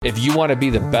If you want to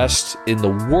be the best in the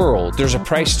world, there's a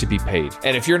price to be paid.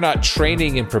 And if you're not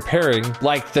training and preparing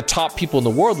like the top people in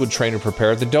the world would train and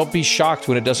prepare, then don't be shocked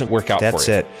when it doesn't work out for you. That's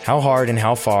it. How hard and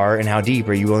how far and how deep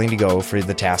are you willing to go for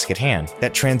the task at hand?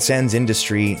 That transcends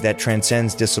industry, that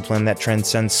transcends discipline, that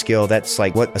transcends skill. That's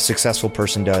like what a successful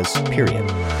person does, period.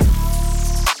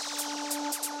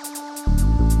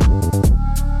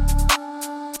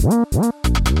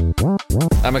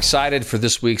 I'm excited for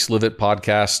this week's Live It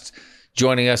podcast.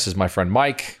 Joining us is my friend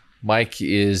Mike. Mike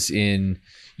is in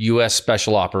U.S.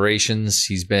 Special Operations.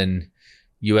 He's been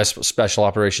U.S. Special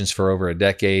Operations for over a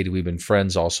decade. We've been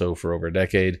friends also for over a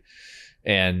decade.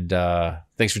 And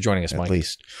thanks for joining us, Mike. At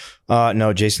least.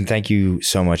 No, Jason, thank you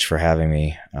so much for having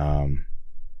me.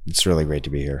 It's really great to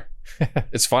be here.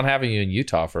 It's fun having you in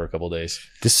Utah for a couple of days.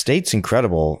 This state's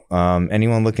incredible.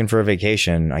 Anyone looking for a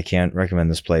vacation, I can't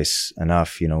recommend this place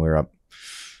enough. You know, we were up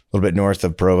a little bit north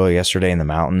of Provo yesterday in the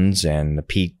mountains, and the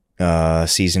peak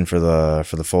season for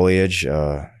the foliage,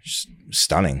 just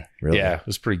stunning. Really, yeah, it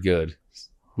was pretty good.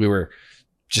 We were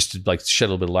just to like shed a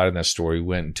little bit of light on that story.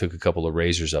 Went and took a couple of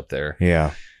razors up there.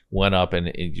 Yeah, went up and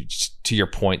to your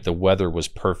point, the weather was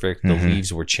perfect. The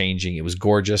leaves were changing. It was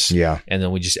gorgeous. Yeah, and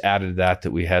then we just added that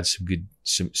we had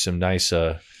some nice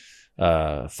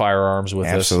firearms with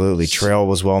us. Absolutely, trail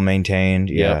was well maintained.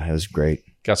 Yeah, yep. It was great.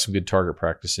 Got some good target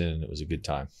practice in. It was a good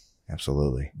time.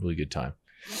 Absolutely. Really good time.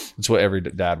 That's what every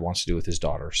dad wants to do with his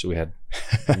daughter. So we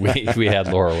had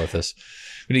Laura with us.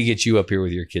 We need to get you up here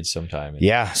with your kids sometime.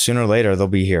 Yeah, sooner or later they'll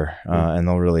be here and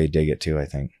they'll really dig it too, I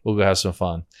think. We'll go have some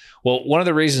fun. Well, one of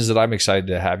the reasons that I'm excited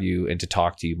to have you and to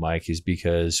talk to you, Mike, is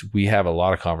because we have a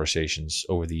lot of conversations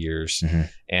over the years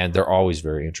and they're always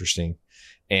very interesting.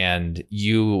 And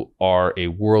you are a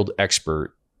world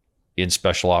expert in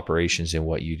special operations in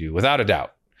what you do, without a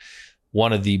doubt.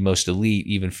 One of the most elite,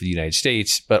 even for the United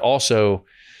States, but also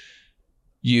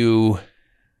you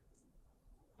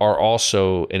are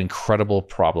also an incredible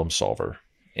problem solver.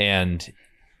 And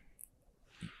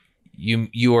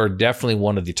you are definitely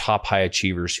one of the top high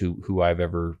achievers who I've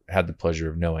ever had the pleasure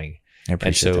of knowing. I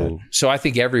appreciate that. So I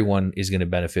think everyone is going to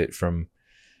benefit from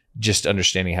just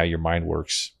understanding how your mind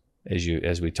works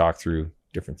as we talk through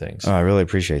different things. Oh, I really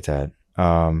appreciate that.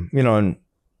 And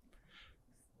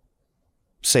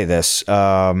say this,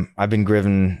 I've been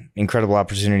given incredible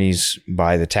opportunities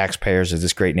by the taxpayers of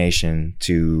this great nation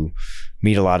to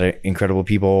meet a lot of incredible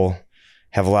people,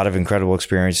 have a lot of incredible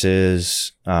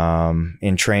experiences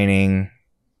in training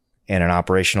and in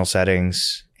operational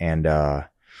settings. And,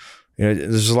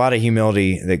 there's a lot of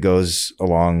humility that goes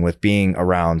along with being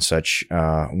around such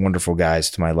wonderful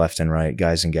guys to my left and right,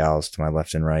 guys and gals to my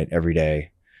left and right every day.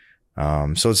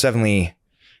 So it's definitely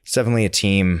a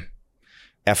team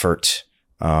effort.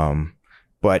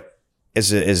 But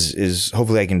is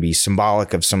hopefully I can be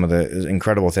symbolic of some of the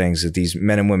incredible things that these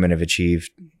men and women have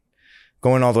achieved,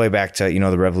 going all the way back to,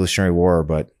 the Revolutionary War.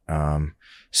 But,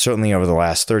 certainly over the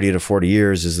last 30 to 40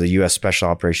 years, as the U.S. Special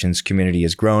Operations community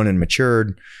has grown and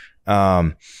matured,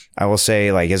 I will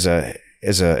say, like, as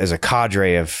a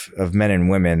cadre of men and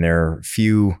women, there are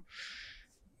few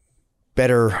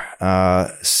better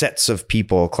sets of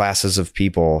people, classes of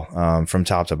people from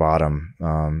top to bottom.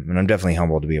 And I'm definitely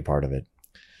humbled to be a part of it.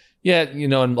 Yeah,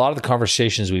 in a lot of the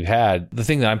conversations we've had, the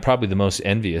thing that I'm probably the most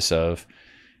envious of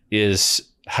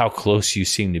is how close you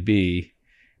seem to be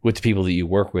with the people that you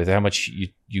work with, how much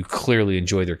you clearly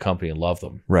enjoy their company and love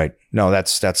them. Right. No,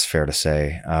 that's fair to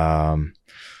say.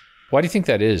 Why do you think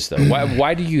that is, though?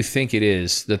 Why do you think it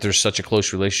is that there's such a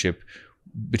close relationship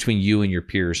between you and your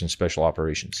peers in special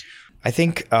operations? I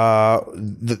think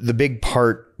the big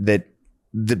part that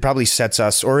probably sets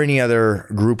us or any other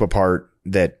group apart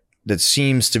that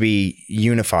seems to be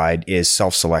unified is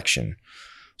self-selection.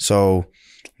 So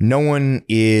no one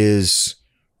is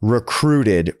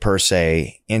recruited per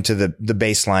se into the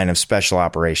baseline of special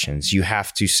operations. You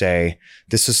have to say,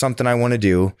 this is something I want to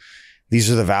do. These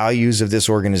are the values of this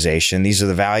organization. These are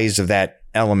the values of that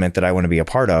element that I want to be a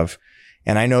part of.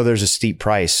 And I know there's a steep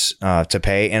price to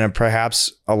pay and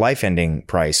perhaps a life-ending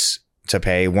price to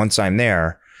pay once I'm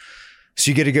there. So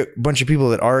you get a bunch of people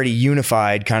that are already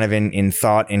unified kind of in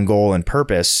thought and goal and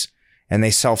purpose, and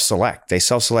they self-select. They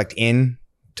self-select in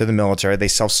to the military. They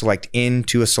self-select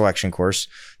into a selection course.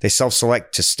 They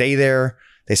self-select to stay there.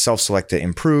 They self-select to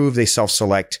improve. They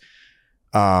self-select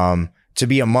to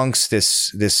be amongst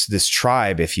this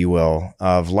tribe, if you will,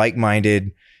 of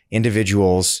like-minded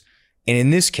individuals. And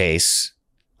in this case,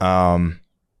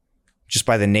 just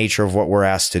by the nature of what we're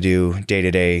asked to do day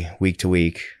to day, week to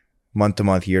week, month to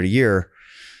month, year to year,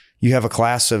 you have a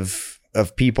class of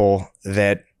people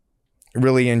that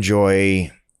really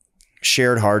enjoy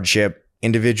shared hardship,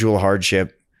 individual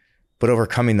hardship, but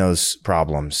overcoming those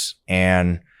problems.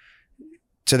 And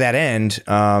to that end,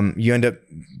 you end up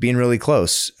being really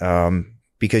close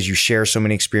because you share so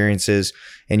many experiences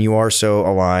and you are so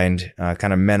aligned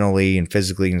kind of mentally and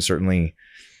physically and certainly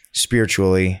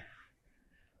spiritually.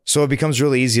 So it becomes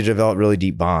really easy to develop really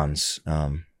deep bonds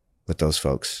with those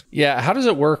folks. Yeah. How does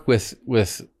it work with,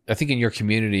 I think in your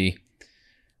community,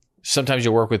 sometimes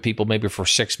you work with people maybe for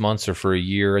 6 months or for a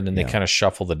year, and then they kind of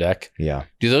shuffle the deck. Yeah.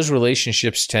 Do those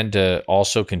relationships tend to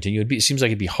also continue? It seems like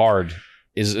it'd be hard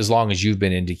as long as you've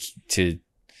been in to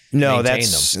maintain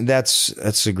them.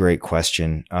 That's a great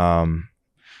question.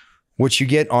 What you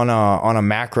get on a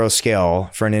macro scale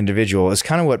for an individual is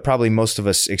kind of what probably most of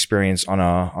us experience on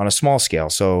a small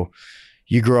scale. So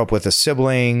you grew up with a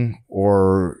sibling,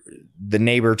 or the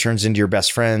neighbor turns into your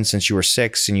best friend since you were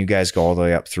 6, and you guys go all the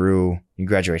way up through, you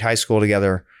graduate high school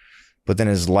together. But then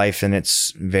as life and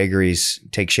its vagaries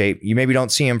take shape, you maybe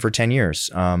don't see him for 10 years.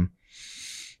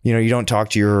 You don't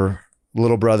talk to your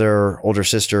little brother, older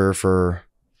sister for,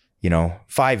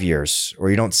 5 years, or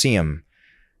you don't see him.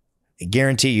 I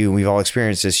guarantee you, we've all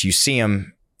experienced this. You see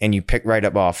him and you pick right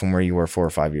up off from where you were 4 or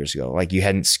 5 years ago. Like you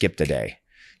hadn't skipped a day.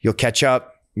 You'll catch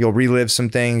up. You'll relive some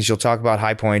things. You'll talk about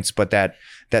high points, but that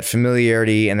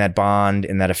familiarity and that bond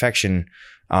and that affection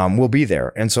will be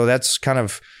there. And so that's kind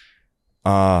of,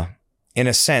 in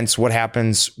a sense, what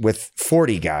happens with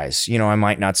 40 guys. I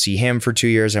might not see him for 2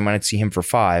 years. I might not see him for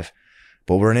 5,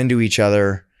 but we're into each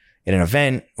other at an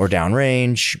event or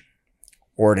downrange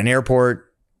or at an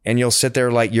airport. And you'll sit there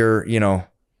like you're,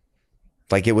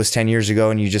 like it was 10 years ago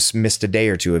and you just missed a day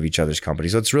or two of each other's company.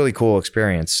 So it's a really cool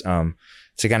experience to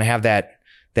kind of have that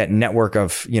network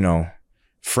of,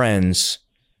 friends.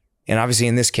 And obviously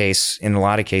in this case, in a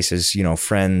lot of cases,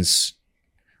 friends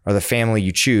are the family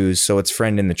you choose. So it's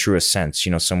friend in the truest sense,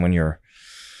 someone you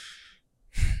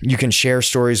can share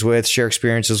stories with, share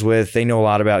experiences with. They know a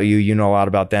lot about you, you know a lot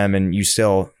about them, and you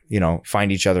still,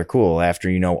 find each other cool after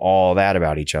you know all that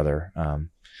about each other.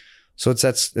 So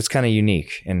that's kind of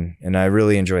unique, and I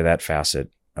really enjoy that facet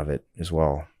of it as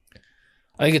well.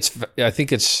 I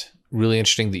think it's really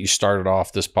interesting that you started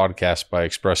off this podcast by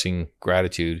expressing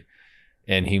gratitude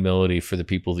and humility for the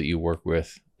people that you work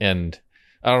with. And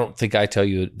I don't think I tell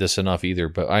you this enough either,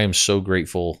 but I am so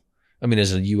grateful. I mean,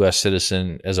 as a U.S.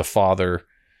 citizen, as a father,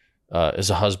 as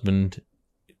a husband,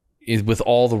 with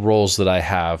all the roles that I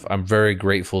have, I'm very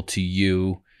grateful to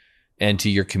you and to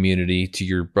your community, to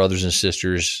your brothers and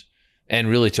sisters, and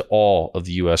really to all of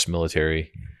the U.S.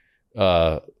 military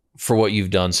for what you've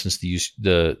done since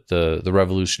the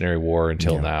Revolutionary War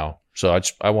until now. So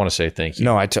I want to say thank you.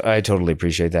 No, I totally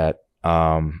appreciate that.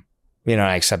 I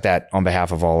accept that on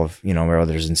behalf of all of, my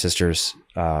brothers and sisters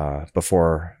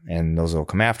before, and those will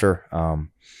come after.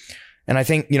 And I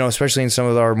think, especially in some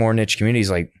of our more niche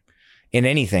communities, like in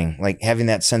anything, like having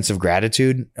that sense of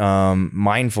gratitude,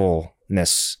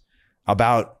 mindfulness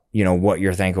about, what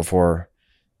you're thankful for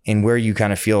and where you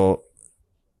kind of feel,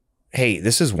 hey,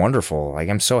 this is wonderful. Like,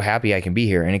 I'm so happy I can be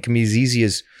here. And it can be as easy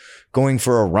as going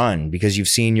for a run because you've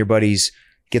seen your buddies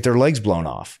get their legs blown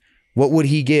off. What would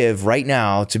he give right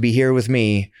now to be here with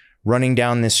me running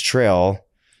down this trail?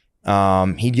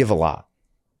 He'd give a lot.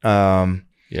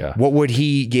 What would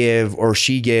he give or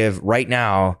she give right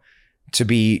now to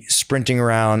be sprinting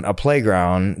around a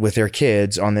playground with their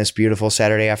kids on this beautiful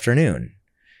Saturday afternoon?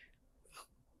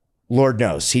 Lord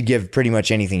knows he'd give pretty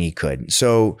much anything he could.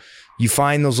 So you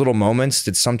find those little moments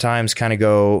that sometimes kind of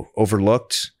go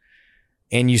overlooked,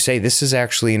 and you say, this is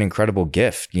actually an incredible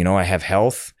gift. I have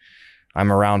health. I'm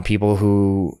around people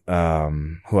who I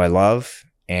love,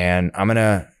 and I'm going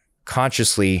to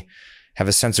consciously have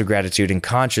a sense of gratitude and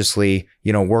consciously,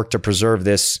 work to preserve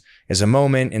this as a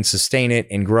moment and sustain it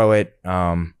and grow it.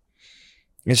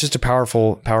 It's just a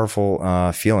powerful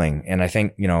feeling. And I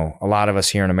think, a lot of us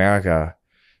here in America,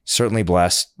 certainly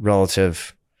blessed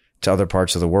relative to other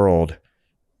parts of the world.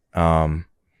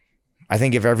 I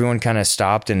think if everyone kind of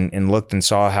stopped and looked and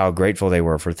saw how grateful they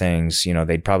were for things,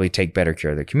 they'd probably take better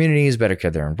care of their communities, better care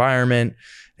of their environment.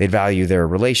 They'd value their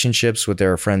relationships with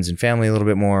their friends and family a little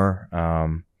bit more.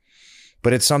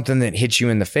 But it's something that hits you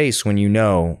in the face when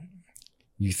you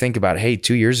think about, hey,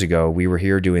 2 years ago we were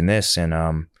here doing this, and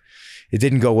it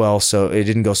didn't go well. So it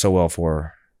didn't go so well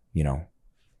for,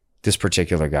 this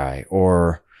particular guy,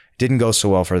 or didn't go so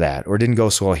well for that, or didn't go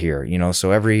so well here, so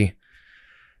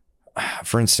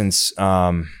for instance,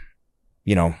 every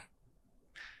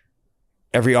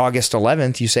August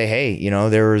 11th, you say, hey,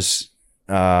 there was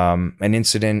an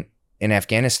incident in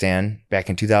Afghanistan back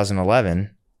in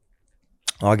 2011,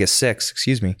 August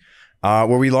 6th,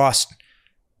 where we lost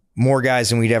more guys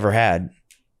than we'd ever had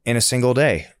in a single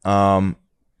day. And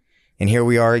And here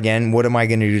we are again. What am I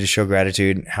going to do to show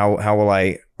gratitude? How will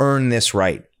I earn this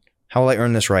right? How will I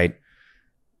earn this right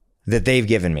that they've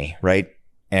given me, right?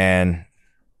 And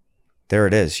there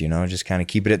it is, just kind of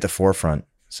keep it at the forefront.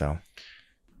 So,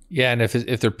 yeah. And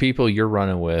if they're people you're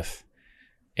running with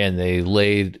and they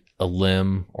laid a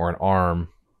limb or an arm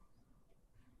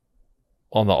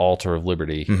on the altar of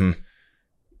liberty,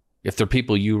 if they're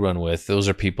people you run with, those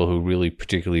are people who really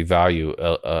particularly value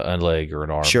a leg or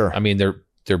an arm. Sure. I mean,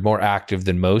 they're more active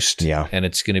than most. Yeah. And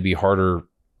it's going to be harder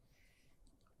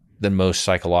than most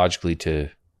psychologically to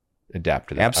adapt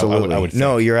to that. Absolutely. I would think.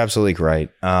 No, you're absolutely right.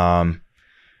 And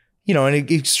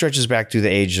it stretches back to the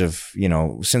age of,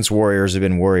 since warriors have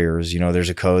been warriors, there's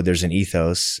a code, there's an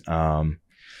ethos. And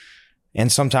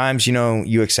sometimes,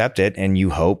 you accept it and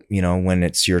you hope, when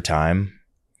it's your time,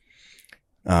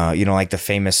 like the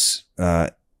famous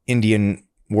Indian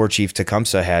war chief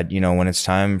Tecumseh had, when it's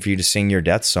time for you to sing your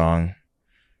death song,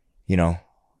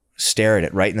 stare at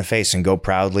it right in the face and go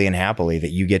proudly and happily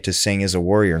that you get to sing as a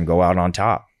warrior and go out on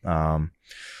top.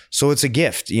 So it's a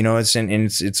gift,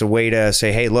 it's a way to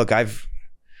say, hey, look, I've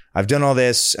done all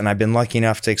this and I've been lucky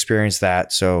enough to experience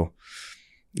that. So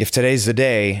if today's the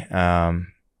day,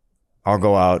 I'll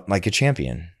go out like a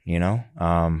champion,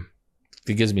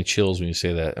 It gives me chills when you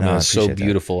say that. I mean, it's so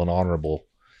beautiful and honorable.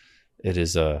 It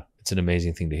is it's an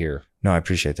amazing thing to hear. No, I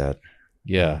appreciate that.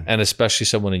 Yeah. And especially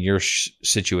someone in your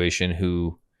situation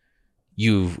who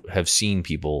you have seen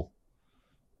people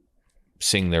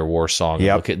sing their war song and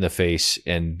look it in the face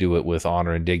and do it with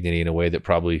honor and dignity in a way that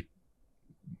probably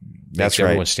makes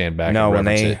everyone stand back. No,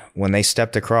 and when they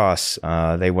stepped across,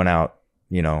 they went out,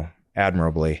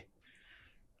 admirably.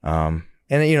 And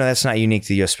that's not unique to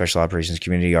the U.S. Special Operations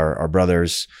community. Our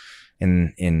brothers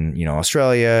in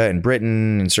Australia and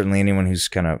Britain, and certainly anyone who's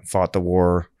kind of fought the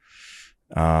war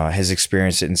has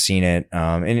experienced it and seen it.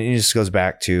 And it just goes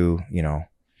back to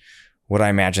what I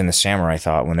imagine the samurai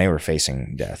thought when they were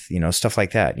facing death. Stuff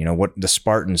like that. What the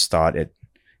Spartans thought at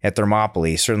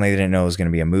Thermopylae. Certainly, they didn't know it was going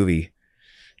to be a movie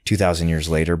 2,000 years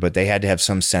later, but they had to have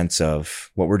some sense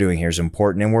of what we're doing here is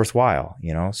important and worthwhile.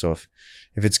 So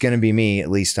if it's going to be me,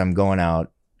 at least I'm going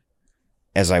out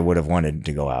as I would have wanted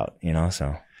to go out,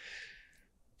 so.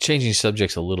 Changing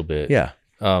subjects a little bit. Yeah.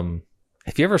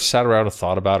 Have you ever sat around and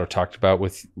thought about or talked about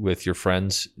with your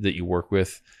friends that you work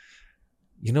with,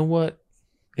 you know what?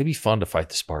 It'd be fun to fight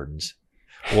the Spartans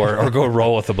or go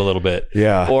roll with them a little bit.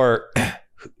 Yeah. Or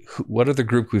what other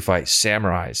group can we fight?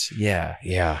 Samurais. Yeah.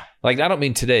 Yeah. Like, I don't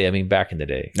mean today. I mean, back in the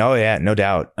day. Oh yeah, no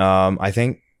doubt. I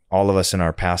think all of us in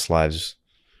our past lives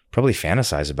probably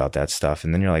fantasize about that stuff.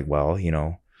 And then you're like, well,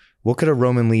 what could a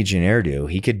Roman legionnaire do?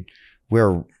 He could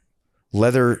wear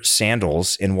leather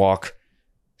sandals and walk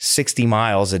 60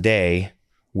 miles a day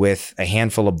with a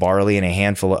handful of barley and a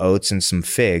handful of oats and some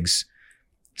figs,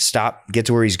 get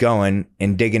to where he's going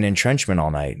and dig an entrenchment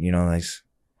all night.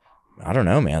 I don't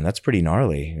know, man, that's pretty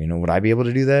gnarly. Would I be able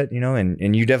to do that?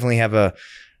 And you definitely have a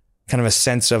kind of a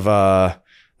sense of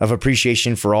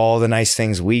appreciation for all the nice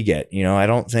things we get. I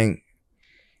don't think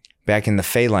back in the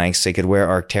phalanx they could wear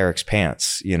Arc'teryx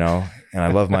pants, and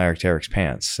I love my Arc'teryx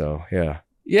pants. So yeah.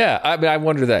 Yeah. I mean, I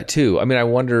wonder that too. I mean, I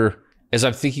wonder, as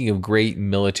I'm thinking of great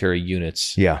military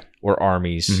units or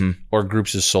armies or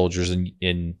groups of soldiers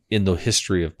in the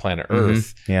history of planet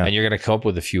Earth, and you're going to come up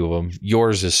with a few of them.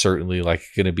 Yours is certainly like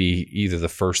going to be either the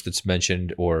first that's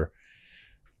mentioned or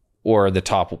in the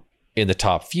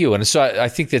top few. And so I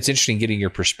think that's interesting getting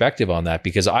your perspective on that,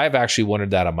 because I've actually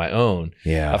wondered that on my own.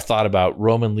 Yeah. I've thought about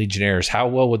Roman legionnaires. How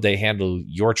well would they handle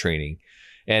your training?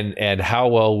 And how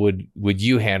well would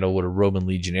you handle what a Roman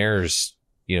legionnaire's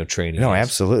training? No, is?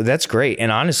 Absolutely. That's great. And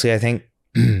honestly, I think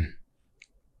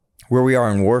where we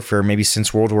are in warfare, maybe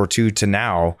since World War II to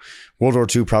now, World War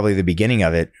II, probably the beginning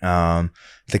of it,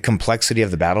 the complexity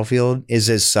of the battlefield is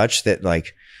as such that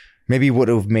like maybe would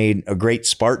have made a great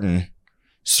Spartan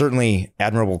certainly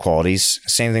admirable qualities.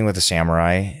 Same thing with the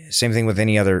samurai, same thing with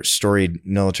any other storied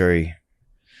military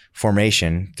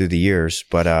formation through the years.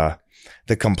 But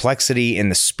the complexity and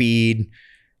the speed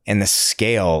and the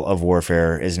scale of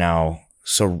warfare is now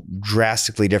so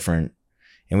drastically different.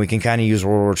 And we can kind of use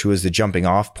World War II as the jumping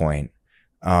off point.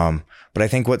 But I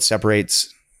think what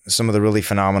separates some of the really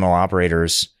phenomenal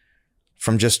operators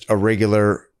from just a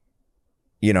regular,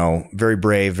 very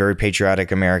brave, very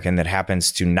patriotic American that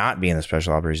happens to not be in the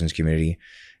special operations community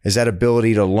is that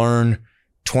ability to learn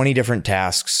 20 different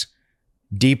tasks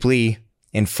deeply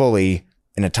and fully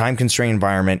in a time-constrained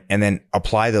environment, and then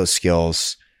apply those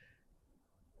skills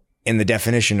in the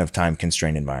definition of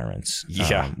time-constrained environments.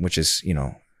 Yeah. Which is,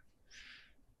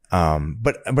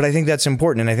 but I think that's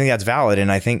important, and I think that's valid.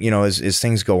 And I think, as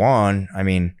things go on, I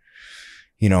mean,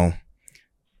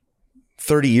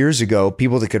 30 years ago,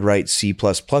 people that could write C++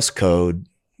 code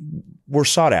were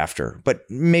sought after, but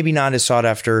maybe not as sought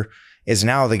after as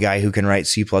now the guy who can write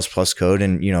C++ code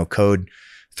and, code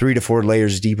 3 to 4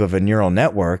 layers deep of a neural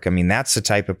network. I mean, that's the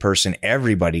type of person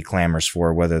everybody clamors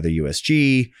for, whether the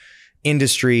USG,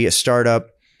 industry, a startup.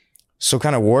 So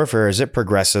kind of warfare, as it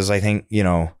progresses, I think,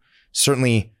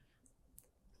 certainly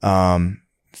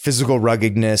physical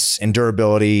ruggedness and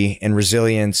durability and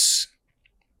resilience,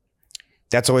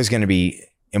 that's always going to be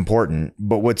important.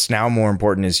 But what's now more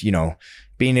important is,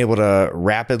 being able to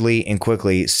rapidly and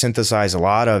quickly synthesize a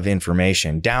lot of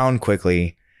information down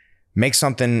quickly, make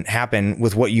something happen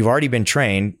with what you've already been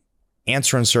trained,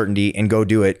 answer uncertainty, and go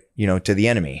do it, to the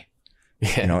enemy.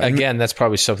 Yeah. Again, that's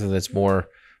probably something that's more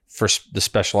for the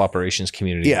special operations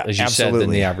community, as you said, than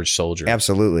the average soldier.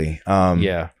 Absolutely.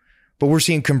 But we're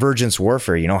seeing convergence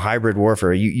warfare, hybrid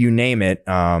warfare, you name it.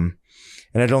 And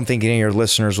I don't think any of your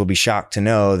listeners will be shocked to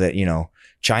know that,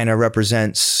 China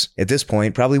represents, at this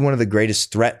point, probably one of the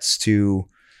greatest threats to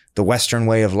the Western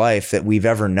way of life that we've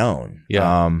ever known.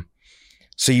 Yeah.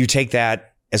 So you take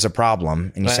that as a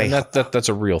problem and you say, that's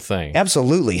a real thing.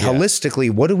 Absolutely. Yeah. Holistically,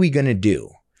 what are we going to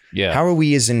do? Yeah. How are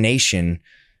we as a nation,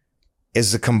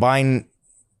 as the combined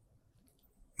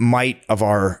might of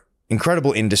our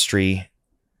incredible industry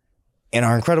and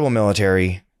our incredible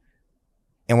military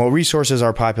and what resources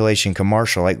our population can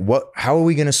marshal, how are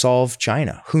we going to solve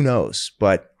China? Who knows?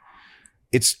 But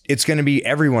it's going to be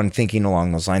everyone thinking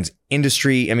along those lines.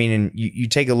 Industry, I mean, and you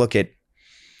take a look at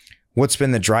what's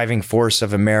been the driving force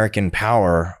of American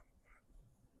power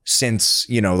since,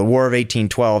 the War of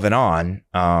 1812 and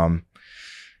on.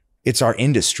 It's our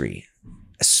industry,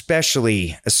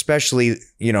 especially,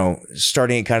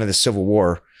 starting at kind of the Civil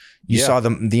War. You saw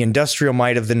the industrial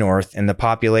might of the North and the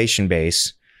population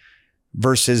base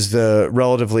versus the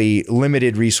relatively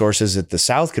limited resources that the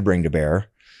South could bring to bear.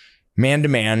 Man to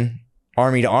man,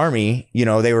 army to army,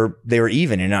 they were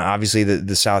even. And obviously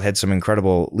the South had some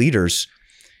incredible leaders.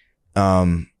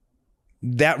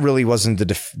 That really wasn't the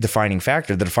defining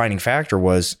factor. The defining factor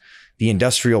was the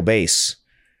industrial base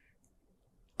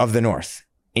of the North.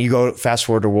 And you go fast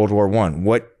forward to World War I.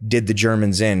 What did the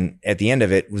Germans in at the end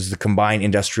of it was the combined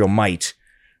industrial might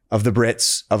of the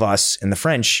Brits, of us, and the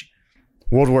French.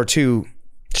 World War II,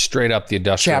 straight up the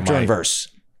industrial chapter might. and verse.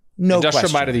 No industrial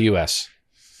question. Might of the U.S.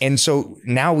 And so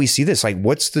now we see this,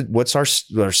 what's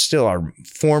our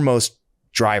foremost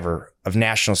driver of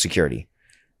national security?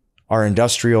 Our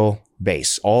industrial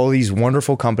base. All these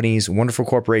wonderful companies, wonderful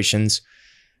corporations,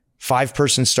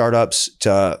 5-person startups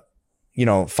to,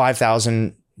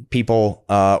 5,000 people,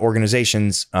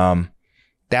 organizations.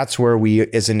 That's where we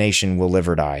as a nation will live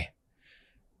or die.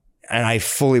 And I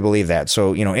fully believe that.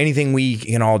 So, anything we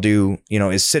can all do,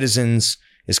 as citizens,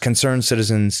 as concerned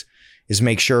citizens, is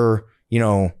make sure,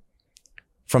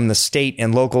 from the state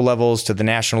and local levels to the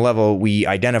national level, we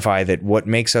identify that what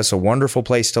makes us a wonderful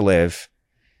place to live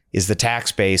is the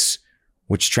tax base,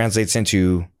 which translates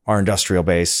into our industrial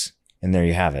base. And there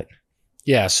you have it.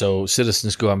 Yeah. So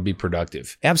citizens go out and be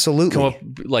productive. Absolutely.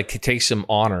 Come up, take some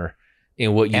honor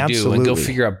in what you Absolutely. do and go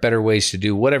figure out better ways to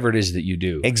do whatever it is that you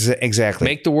do. Exactly.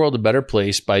 Make the world a better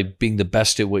place by being the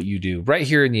best at what you do right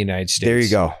here in the United States. There you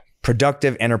go.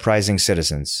 Productive, enterprising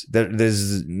citizens.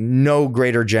 There's no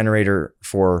greater generator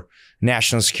for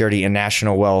national security and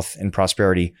national wealth and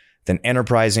prosperity than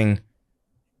enterprising,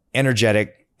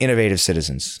 energetic, innovative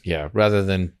citizens. Yeah, rather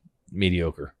than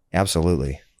mediocre.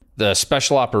 Absolutely. The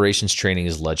special operations training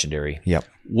is legendary. Yep.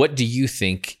 What do you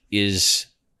think is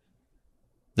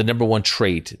the number one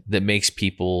trait that makes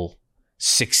people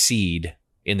succeed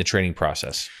in the training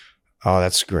process? Oh,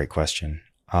 that's a great question.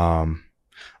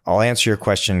 I'll answer your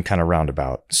question kind of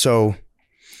roundabout. So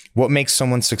what makes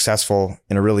someone successful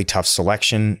in a really tough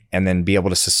selection and then be able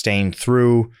to sustain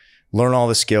through, learn all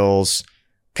the skills,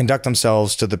 conduct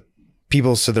themselves to the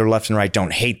people to their left and right,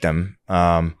 don't hate them.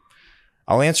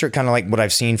 I'll answer it kind of like what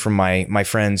I've seen from my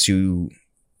friends who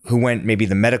went maybe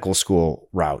the medical school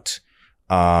route.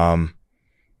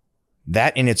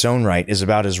 That in its own right is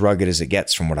about as rugged as it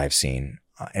gets from what I've seen.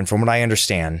 And from what I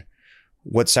understand,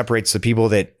 what separates the people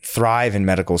that thrive in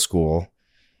medical school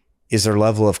is their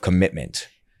level of commitment.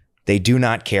 They do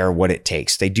not care what it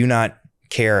takes. They do not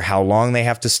care how long they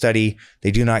have to study. They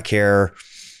do not care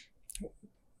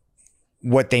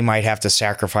what they might have to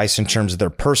sacrifice in terms of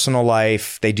their personal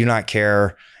life. They do not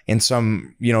care in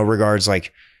some, regards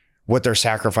like what they're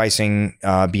sacrificing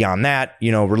beyond that.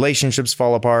 Relationships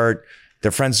fall apart.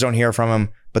 Their friends don't hear from them,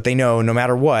 but they know no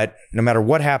matter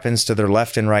what happens to their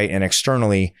left and right and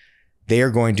externally, they are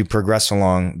going to progress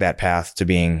along that path to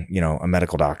being, a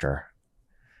medical doctor.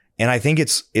 And I think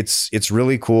it's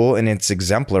really cool and it's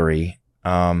exemplary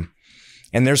And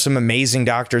there's some amazing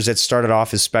doctors that started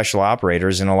off as special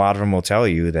operators, and a lot of them will tell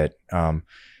you that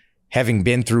having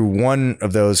been through one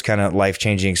of those kind of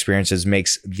life-changing experiences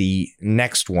makes the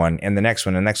next one and the next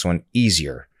one and the next one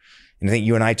easier. And I think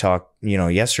you and I talked,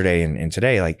 yesterday and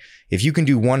today, like if you can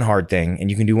do one hard thing and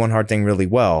you can do one hard thing really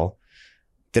well,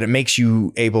 then it makes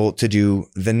you able to do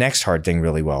the next hard thing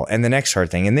really well and the next hard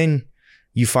thing. And then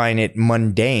you find it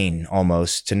mundane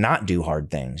almost to not do hard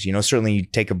things. Certainly you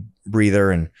take a breather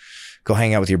and go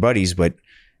hang out with your buddies, but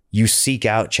you seek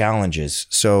out challenges.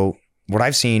 So what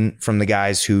I've seen from the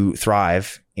guys who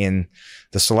thrive in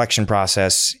the selection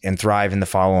process and thrive in the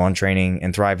follow-on training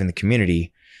and thrive in the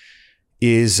community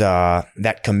is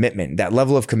that commitment, that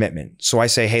level of commitment. So I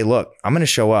say, hey, look, I'm going to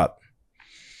show up.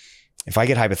 If I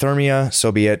get hypothermia,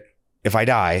 so be it. If I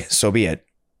die, so be it.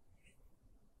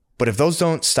 But if those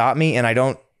don't stop me and I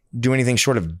don't do anything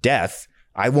short of death,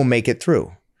 I will make it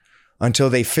through. Until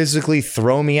they physically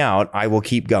throw me out, I will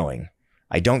keep going.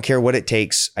 I don't care what it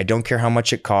takes. I don't care how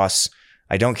much it costs.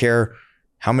 I don't care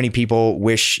how many people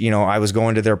wish, I was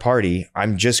going to their party.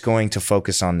 I'm just going to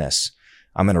focus on this.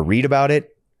 I'm going to read about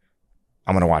it.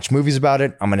 I'm going to watch movies about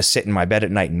it. I'm going to sit in my bed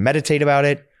at night and meditate about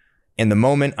it. In the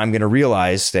moment, I'm going to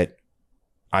realize that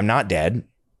I'm not dead.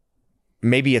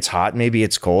 Maybe it's hot. Maybe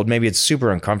it's cold. Maybe it's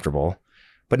super uncomfortable.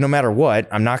 But no matter what,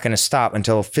 I'm not going to stop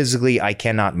until physically I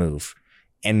cannot move.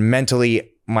 And mentally,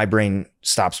 my brain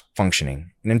stops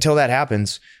functioning. And until that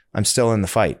happens, I'm still in the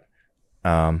fight.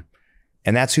 And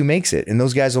that's who makes it. And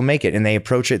those guys will make it. And they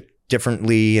approach it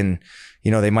differently. And,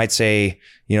 they might say,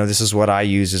 this is what I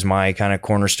use as my kind of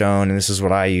cornerstone. And this is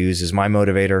what I use as my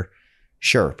motivator.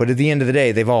 Sure. But at the end of the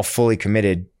day, they've all fully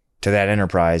committed to that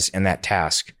enterprise and that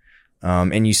task.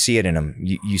 And you see it in them.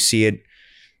 You see it.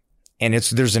 And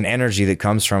there's an energy that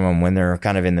comes from them when they're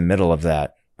kind of in the middle of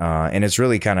that. And it's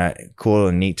really kind of cool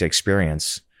and neat to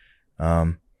experience.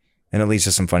 And it leads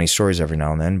to some funny stories every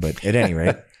now and then, but at any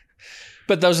rate.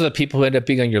 But those are the people who end up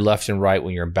being on your left and right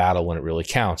when you're in battle, when it really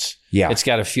counts. Yeah. It's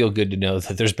got to feel good to know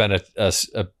that there's been a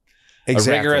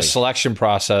Exactly. rigorous selection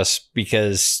process,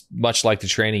 because much like the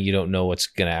training, you don't know what's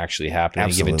going to actually happen at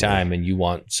any given time. And you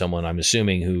want someone, I'm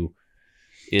assuming, who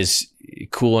is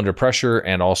cool under pressure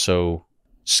and also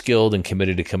skilled and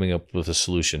committed to coming up with a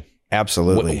solution.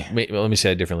 Absolutely. Let me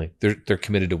say it differently. They're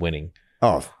committed to winning.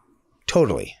 Oh,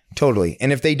 totally. Totally.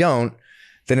 And if they don't,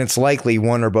 then it's likely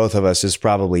one or both of us is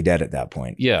probably dead at that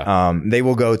point. Yeah. They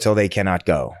will go till they cannot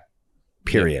go.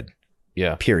 Period.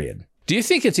 Yeah. Period. Do you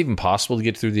think it's even possible to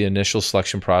get through the initial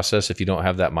selection process if you don't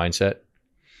have that mindset?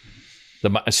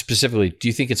 Specifically, do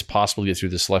you think it's possible to get through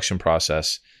the selection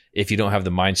process if you don't have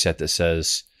the mindset that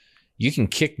says, you can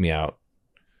kick me out,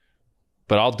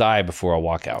 but I'll die before I'll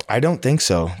walk out? I don't think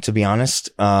so, to be honest.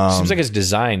 Seems like it's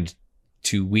designed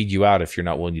to weed you out if you're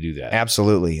not willing to do that.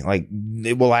 Absolutely. Like,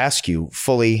 it will ask you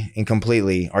fully and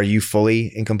completely, are you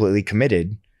fully and completely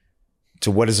committed to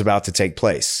what is about to take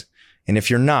place? And if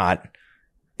you're not,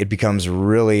 it becomes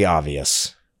really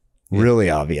obvious. Really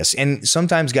obvious. And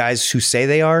sometimes guys who say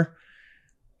they are,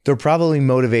 they're probably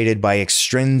motivated by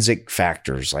extrinsic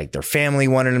factors, like their family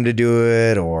wanted them to do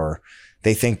it, or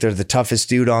they think they're the toughest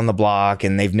dude on the block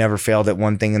and they've never failed at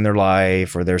one thing in their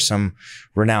life, or they're some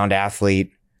renowned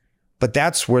athlete. But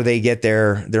that's where they get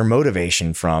their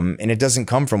motivation from, and it doesn't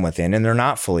come from within, and they're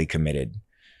not fully committed.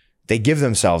 They give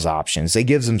themselves options. They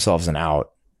give themselves an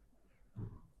out.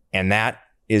 And that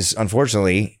is,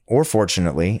 unfortunately or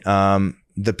fortunately,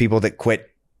 the people that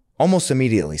quit almost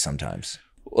immediately sometimes.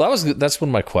 Well, that's one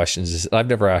of my questions. Is I've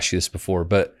never asked you this before,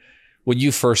 but when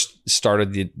you first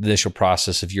started the initial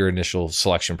process of your initial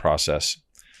selection process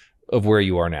of where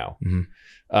you are now,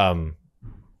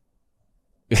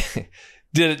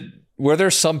 were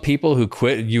there some people who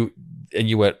quit and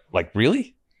you went like,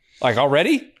 really? Like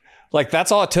already? Like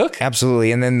that's all it took?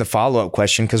 Absolutely. And then the follow-up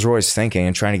question, because we're always thinking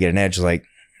and trying to get an edge, like,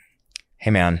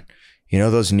 hey man, you know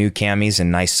those new camis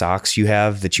and nice socks you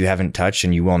have that you haven't touched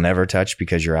and you will never touch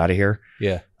because you're out of here?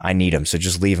 Yeah. I need them. So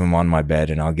just leave them on my bed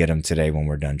and I'll get them today when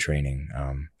we're done training.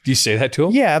 Do you say that to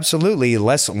them? Yeah, absolutely.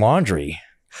 Less laundry,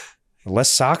 less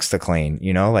socks to clean.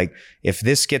 Like if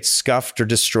this gets scuffed or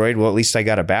destroyed, well, at least I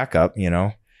got a backup,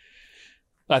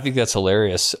 I think that's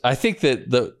hilarious. I think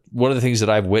that one of the things that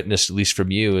I've witnessed, at least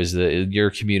from you, is that in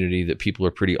your community that people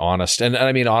are pretty honest. And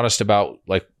I mean, honest about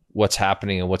like what's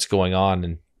happening and what's going on.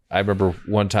 And I remember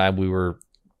one time we were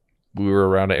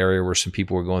around an area where some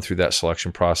people were going through that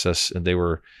selection process and they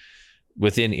were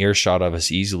within earshot of us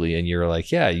easily. And you're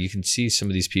like, yeah, you can see some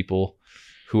of these people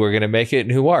who are going to make it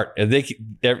and who aren't.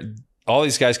 And all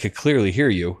these guys could clearly hear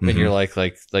you. And you're like,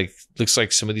 looks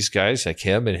like some of these guys like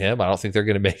him and him, I don't think they're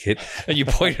going to make it. And you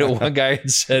pointed at one guy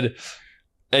and said,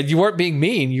 And you weren't being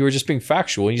mean. You were just being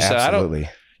factual. And you said, Absolutely.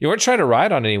 You weren't trying to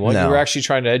ride on anyone. No. You were actually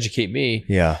trying to educate me.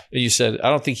 Yeah. And you said, I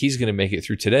don't think he's going to make it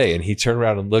through today. And he turned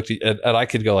around and looked and I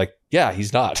could go like, yeah,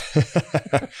 he's not.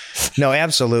 No,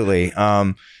 absolutely.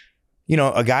 A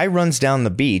guy runs down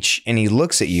the beach and he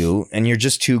looks at you and you're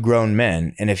just two grown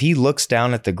men. And if he looks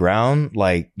down at the ground,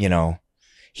 like,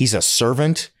 he's a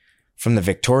servant from the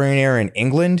Victorian era in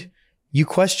England, you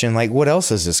question, like, what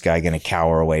else is this guy going to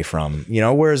cower away from?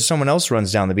 Whereas someone else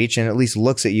runs down the beach and at least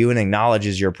looks at you and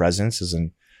acknowledges your presence as a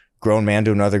grown man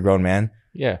to another grown man.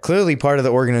 Yeah. Clearly part of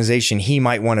the organization he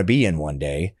might want to be in one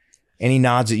day. And he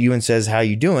nods at you and says, how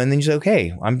you doing? Then you say,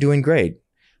 okay, I'm doing great.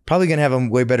 Probably going to have a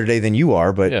way better day than you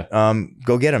are, but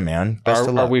go get him, man. Best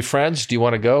of luck. Are we friends? Do you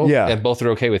want to go? Yeah. And both are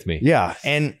okay with me. Yeah.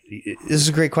 And this is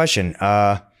a great question.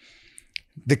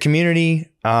 The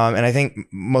community, and I think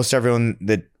most everyone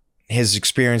that has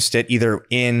experienced it either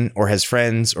in or has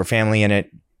friends or family in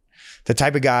it, the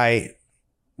type of guy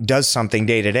does something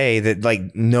day to day that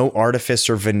like no artifice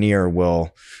or veneer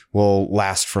will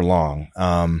last for long.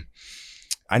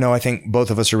 I think both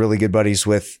of us are really good buddies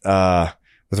with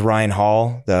Ryan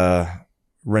Hall, the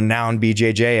renowned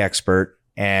BJJ expert.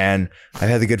 And I've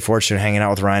had the good fortune of hanging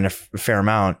out with Ryan a fair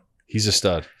amount. He's a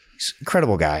stud. He's an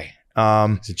incredible guy.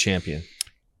 He's a champion.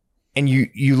 And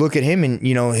you look at him and,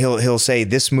 he'll say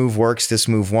this move works, this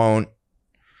move won't.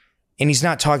 And he's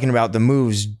not talking about the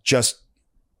moves just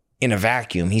in a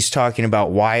vacuum. He's talking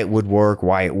about why it would work,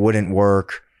 why it wouldn't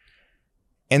work.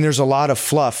 And there's a lot of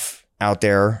fluff out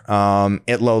there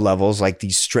at low levels, like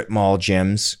these strip mall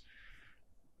gyms.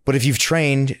 But if you've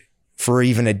trained for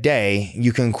even a day,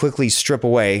 you can quickly strip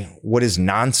away what is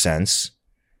nonsense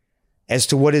as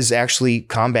to what is actually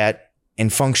combat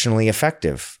and functionally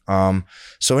effective.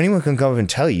 So anyone can come up and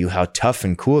tell you how tough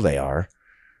and cool they are,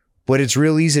 but it's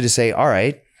real easy to say, all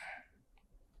right,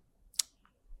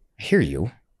 I hear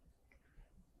you.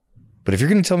 But if you're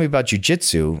going to tell me about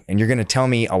jujitsu and you're going to tell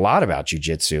me a lot about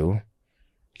jujitsu,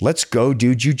 let's go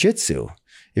do jujitsu.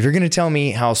 If you're going to tell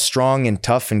me how strong and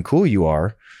tough and cool you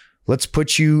are, let's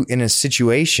put you in a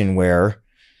situation where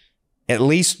at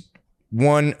least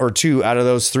one or two out of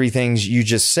those three things you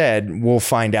just said, we'll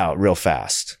find out real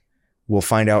fast. We'll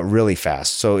find out really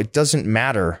fast. So it doesn't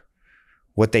matter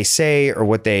what they say or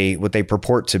what they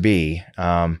purport to be.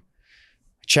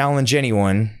 Challenge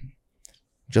anyone.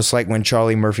 Just like when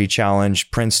Charlie Murphy challenged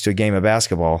Prince to a game of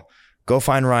basketball, go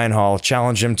find Ryan Hall,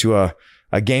 challenge him to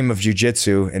a game of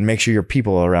jiu-jitsu, and make sure your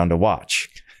people are around to watch.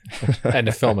 And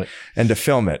to film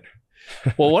it.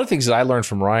 Well, one of the things that I learned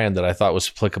from Ryan that I thought was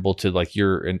applicable to like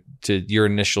your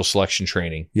initial selection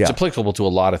training, it's applicable to a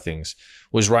lot of things,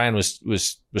 was Ryan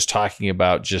was talking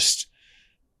about just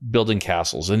building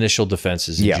castles, initial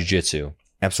defenses in jiu-jitsu.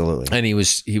 Absolutely. And he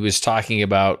was talking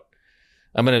about,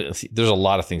 there's a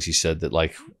lot of things he said that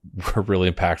like were really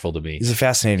impactful to me. He's a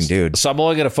fascinating dude. So I'm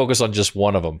only going to focus on just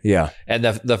one of them. Yeah. And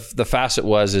the facet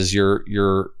is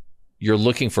you're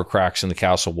looking for cracks in the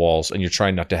castle walls and you're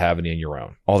trying not to have any in your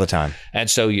own all the time. And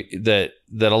so that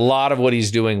a lot of what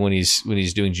he's doing when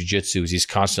he's doing jiu-jitsu is he's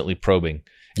constantly probing.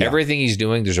 Yeah. Everything he's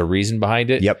doing, there's a reason behind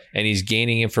it. Yep. And he's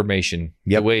gaining information.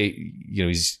 Yep. The way,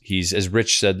 he's as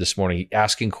Rich said this morning,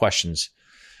 asking questions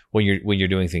when you're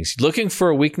doing things, looking for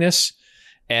a weakness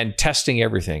and testing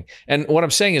everything. And what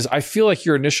I'm saying is I feel like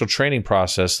your initial training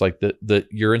process, like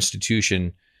your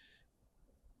institution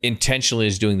intentionally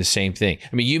is doing the same thing.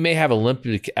 I mean, you may have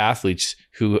Olympic athletes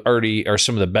who already are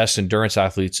some of the best endurance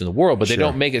athletes in the world, but they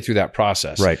don't make it through that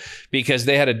process. Right. Because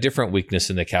they had a different weakness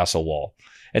in the castle wall.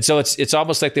 And so it's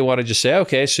almost like they want to just say,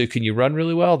 okay, so can you run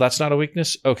really well? That's not a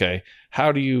weakness. Okay.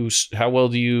 How well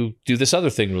do you do this other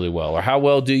thing really well? Or how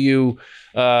well do you,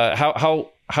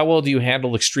 how well do you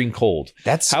handle extreme cold?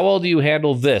 How well do you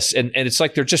handle this? And it's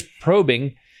like they're just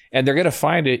probing and they're going to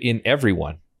find it in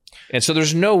everyone. And so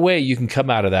there's no way you can come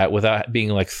out of that without being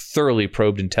like thoroughly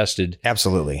probed and tested.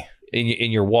 Absolutely.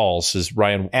 In your walls, as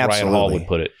Ryan Hall would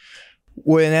put it.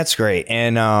 Well, and that's great.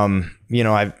 And,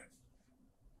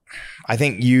 I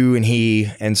think you and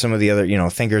he and some of the other,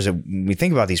 thinkers that we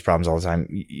think about these problems all the time,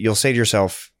 you'll say to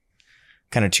yourself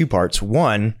kind of two parts.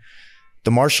 One,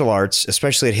 the martial arts,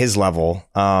 especially at his level,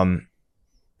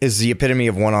 is the epitome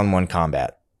of one-on-one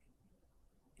combat.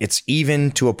 It's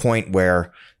even to a point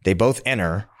where they both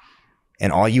enter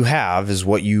and all you have is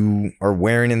what you are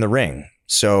wearing in the ring.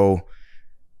 So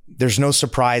there's no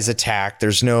surprise attack.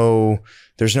 There's no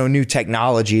new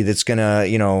technology that's going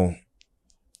to,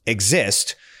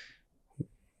 exist.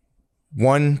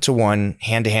 1-to-1,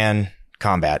 hand-to-hand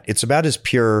combat. It's about as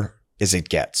pure as it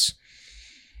gets.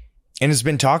 And it's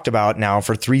been talked about now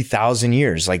for 3,000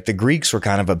 years. Like the Greeks were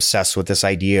kind of obsessed with this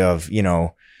idea of,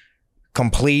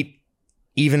 complete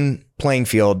even playing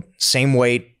field, same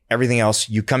weight, everything else.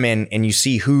 You come in and you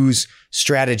see whose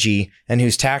strategy and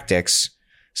whose tactics,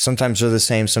 sometimes they're the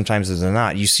same, sometimes they're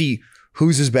not. You see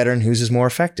whose is better and whose is more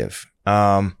effective.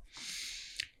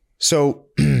 So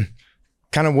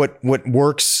kind of what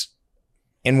works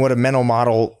and what a mental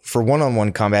model for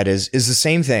one-on-one combat is the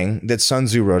same thing that Sun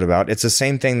Tzu wrote about. It's the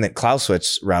same thing that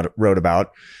Clausewitz wrote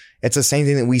about. It's the same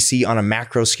thing that we see on a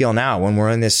macro scale now when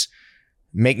we're in this,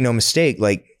 make no mistake,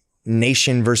 like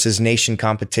nation versus nation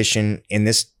competition, in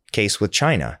this case with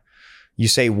China. You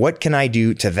say, what can I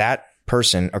do to that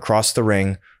person across the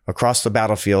ring, across the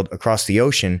battlefield, across the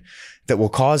ocean that will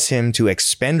cause him to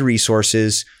expend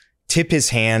resources, tip his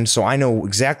hand so I know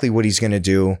exactly what he's going to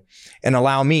do, and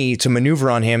allow me to maneuver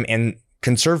on him and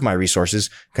conserve my resources,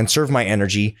 conserve my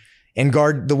energy, and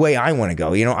guard the way I want to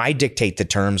go. I dictate the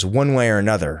terms one way or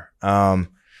another. And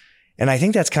I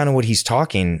think that's kind of what he's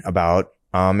talking about.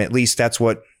 At least that's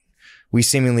what we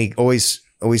seemingly always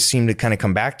seem to kind of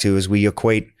come back to, is we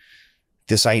equate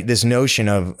this notion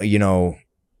of,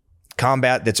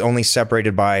 combat that's only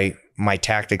separated by my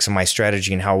tactics and my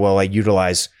strategy and how well I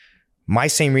utilize my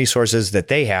same resources that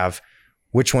they have.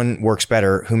 Which one works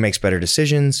better? Who makes better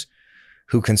decisions?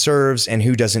 Who conserves and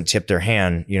who doesn't tip their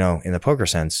hand, in the poker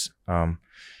sense. What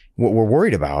we're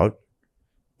worried about,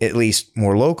 at least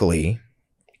more locally,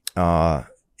 and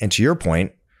to your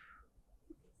point,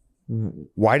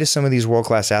 why do some of these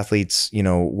world-class athletes,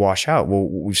 wash out? Well,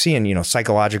 we've seen,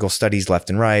 psychological studies left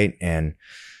and right, and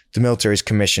the military's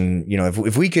commission,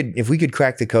 if we could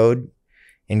crack the code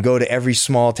and go to every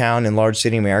small town and large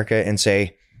city in America and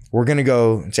say, we're going to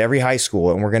go to every high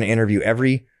school and we're going to interview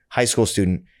every high school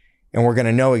student, and we're going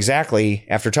to know exactly,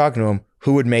 after talking to them,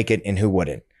 who would make it and who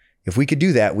wouldn't. If we could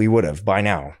do that, we would have by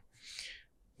now.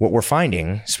 What we're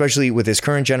finding, especially with this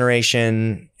current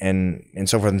generation and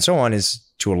so forth and so on, is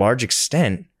to a large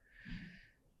extent,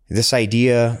 this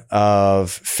idea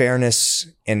of fairness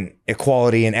and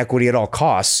equality and equity at all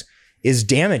costs is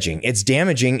damaging. It's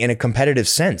damaging in a competitive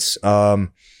sense.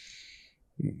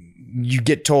 You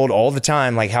get told all the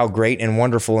time, like, how great and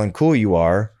wonderful and cool you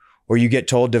are, or you get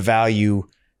told to value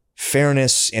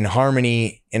fairness and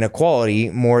harmony and equality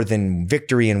more than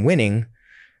victory and winning.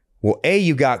 Well, A,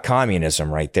 you got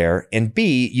communism right there. And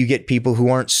B, you get people who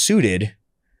aren't suited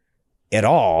at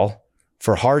all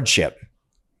for hardship.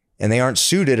 And they aren't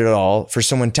suited at all for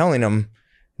someone telling them,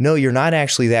 no, you're not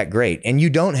actually that great. And you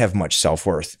don't have much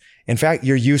self-worth. In fact,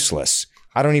 you're useless.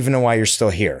 I don't even know why you're still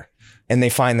here. And they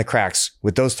find the cracks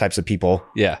with those types of people.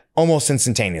 Yeah. Almost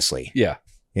instantaneously. Yeah.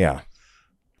 Yeah.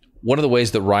 One of the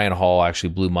ways that Ryan Hall actually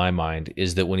blew my mind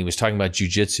is that when he was talking about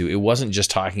jiu-jitsu, it wasn't just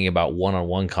talking about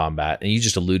one-on-one combat. And you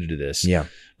just alluded to this. Yeah.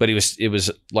 But it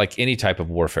was like any type of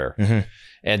warfare. Mm-hmm.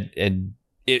 And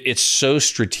it's so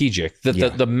strategic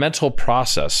that the mental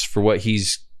process for what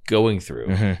he's going through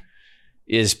mm-hmm.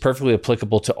 is perfectly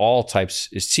applicable to all types,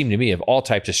 it seemed to me, of all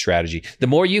types of strategy. The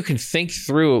more you can think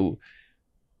through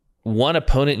one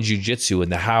opponent in jiu-jitsu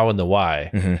and the how and the why,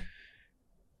 mm-hmm.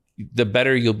 the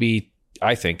better you'll be,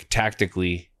 I think,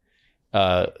 tactically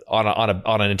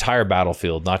on an entire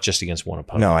battlefield, not just against one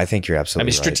opponent. No, I think you're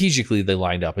absolutely right. Strategically, they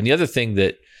lined up. And the other thing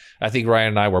that I think Ryan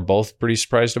and I were both pretty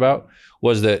surprised about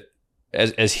was that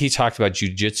as he talked about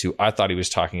jiu-jitsu, I thought he was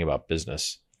talking about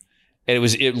business. And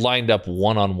it lined up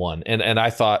one-on-one. And I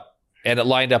thought, and it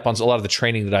lined up on a lot of the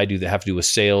training that I do that have to do with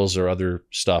sales or other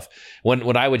stuff.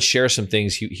 When I would share some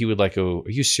things, he would like, oh,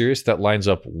 are you serious? That lines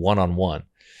up one-on-one.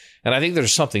 And I think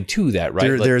there's something to that,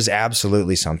 right? There's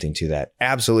absolutely something to that.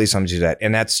 Absolutely something to that.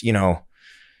 And that's,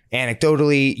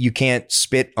 anecdotally, you can't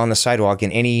spit on the sidewalk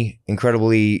in any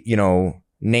incredibly,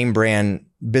 name brand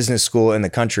business school in the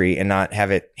country and not have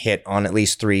it hit on at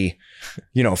least 3,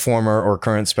 former or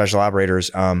current special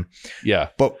operators. Yeah.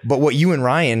 But what you and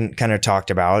Ryan kind of talked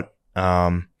about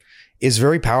is a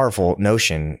very powerful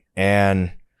notion.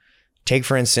 And take,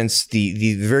 for instance,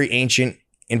 the very ancient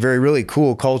and very really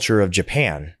cool culture of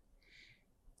Japan.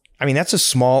 I mean, that's a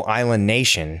small island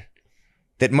nation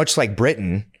that, much like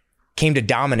Britain, came to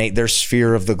dominate their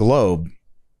sphere of the globe.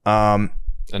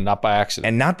 And not by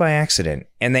accident.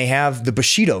 And they have the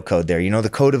Bushido code there, the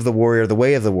code of the warrior, the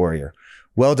way of the warrior,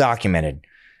 well documented.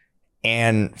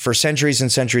 And for centuries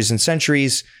and centuries and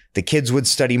centuries, the kids would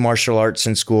study martial arts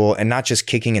in school, and not just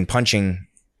kicking and punching,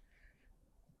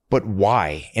 but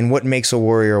why and what makes a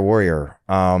warrior a warrior.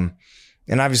 And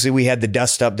obviously we had the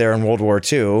dust up there in World War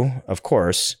II, of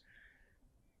course.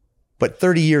 But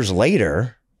 30 years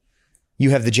later,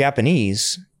 you have the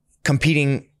Japanese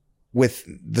competing with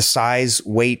the size,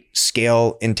 weight,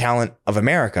 scale, and talent of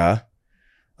America,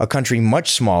 a country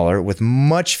much smaller with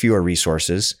much fewer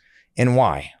resources. And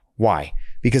why? Why?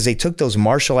 because they took those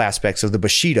martial aspects of the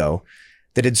Bushido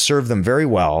that had served them very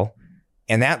well.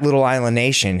 And that little island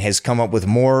nation has come up with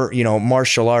more,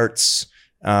 martial arts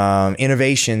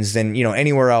innovations than,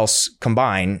 anywhere else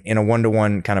combined in a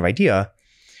one-to-one kind of idea.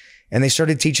 And they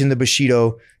started teaching the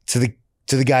Bushido to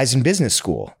the guys in business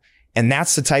school. And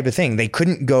that's the type of thing. They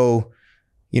couldn't go,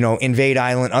 invade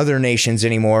other nations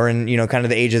anymore. And, kind of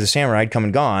the age of the samurai had come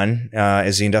and gone,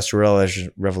 as the Industrial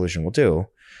Revolution will do.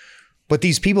 But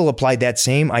these people applied that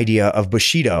same idea of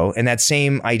Bushido and that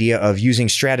same idea of using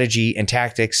strategy and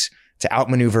tactics to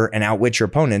outmaneuver and outwit your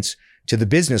opponents to the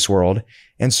business world.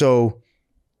 And so,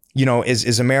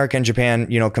 as America and Japan,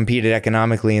 competed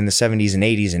economically in the 70s and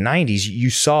 80s and 90s, you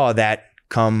saw that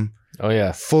come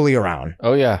fully around.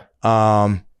 Oh, yeah.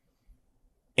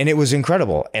 And it was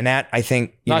incredible. And that, I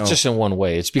think, not just in one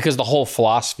way. It's because the whole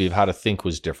philosophy of how to think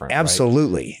was different.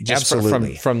 Absolutely. Right?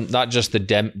 Absolutely. From not just the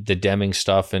Deming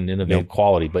stuff and innovative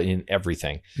quality, but in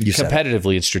everything.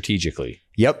 Competitively and strategically.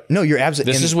 Yep. No, you're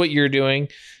absolutely. This is what you're doing.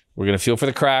 We're going to feel for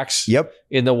the cracks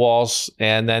in the walls.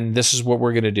 And then this is what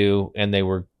we're going to do. And they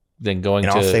were then going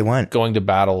to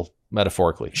battle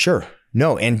metaphorically. Sure.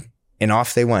 No. And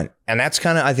off they went. And that's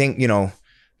kind of, I think,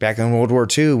 back in World War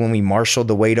II, when we marshaled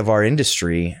the weight of our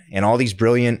industry and all these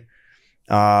brilliant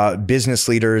business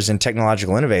leaders and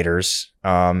technological innovators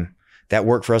that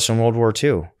worked for us in World War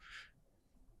II.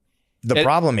 The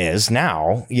problem is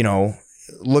now,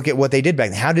 look at what they did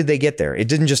back then. How did they get there? It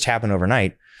didn't just happen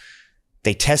overnight.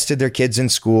 They tested their kids in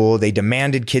school. They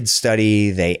demanded kids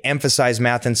study. They emphasized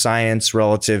math and science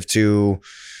relative to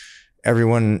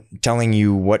everyone telling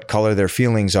you what color their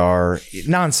feelings are.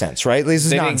 Nonsense, right? This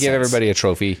is nonsense. Didn't give everybody a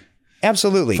trophy.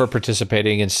 Absolutely. For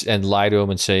participating and lie to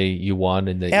them and say you won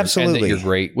and that, Absolutely. And that you're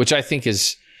great, which I think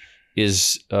is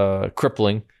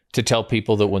crippling to tell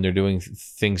people that when they're doing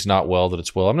things not well, that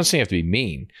it's well. I'm not saying you have to be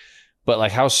mean, but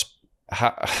like how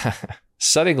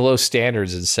setting low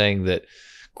standards and saying that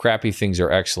crappy things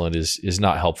are excellent is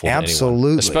not helpful to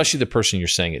anyone, especially the person you're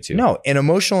saying it to. No, and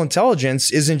emotional intelligence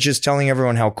isn't just telling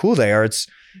everyone how cool they are. It's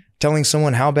telling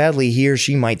someone how badly he or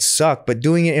she might suck, but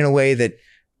doing it in a way that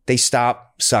they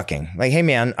stop sucking. Like, hey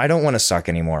man, I don't want to suck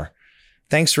anymore.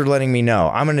 Thanks for letting me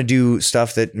know. I'm going to do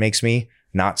stuff that makes me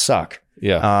not suck.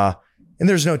 Yeah. And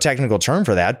there's no technical term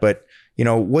for that, but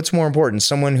what's more important?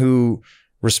 Someone who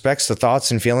respects the thoughts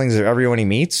and feelings of everyone he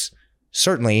meets?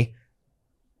 Certainly.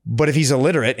 But if he's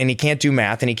illiterate and he can't do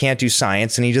math and he can't do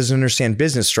science and he doesn't understand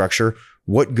business structure,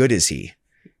 what good is he?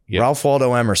 Yep. Ralph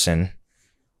Waldo Emerson,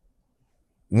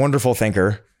 wonderful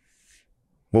thinker.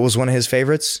 What was one of his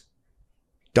favorites?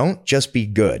 Don't just be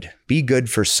good. Be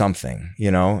good for something,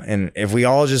 And if we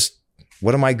all just,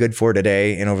 what am I good for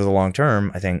today and over the long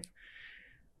term, I think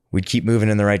we'd keep moving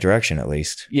in the right direction at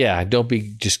least. Yeah, don't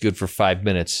be just good for 5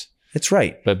 minutes. That's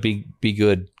right. But be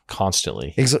good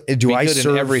constantly. Do I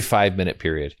serve in every 5-minute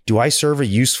period? Do I serve a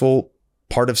useful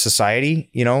part of society?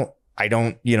 I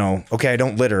don't, I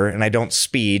don't litter and I don't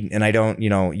speed and I don't,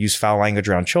 use foul language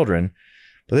around children,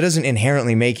 but that doesn't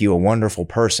inherently make you a wonderful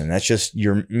person. That's just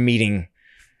you're meeting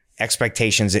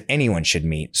expectations that anyone should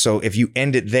meet. So if you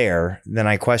end it there, then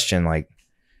I question, like,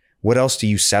 what else do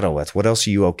you settle with? What else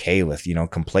are you okay with,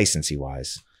 complacency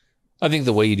wise? I think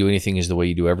the way you do anything is the way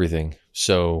you do everything.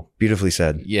 So beautifully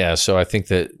said. Yeah. So I think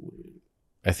that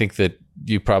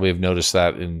you probably have noticed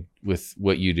that with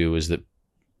what you do is that,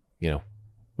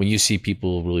 when you see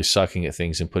people really sucking at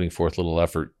things and putting forth little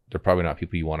effort, they're probably not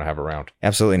people you want to have around.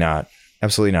 Absolutely not.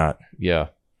 Absolutely not. Yeah.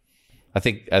 I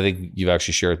think you've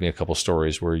actually shared with me a couple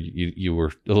stories where you were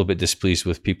a little bit displeased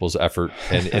with people's effort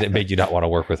and it made you not want to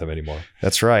work with them anymore.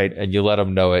 That's right. And you let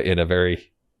them know it in a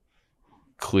very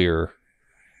clear.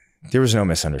 There was no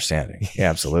misunderstanding. Yeah,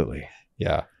 absolutely.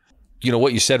 Yeah.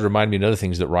 What you said reminded me of other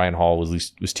things that Ryan Hall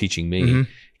was teaching me,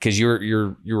 because you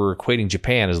were equating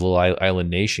Japan as a little island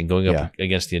nation going up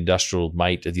against the industrial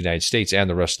might of the United States and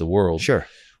the rest of the world. Sure.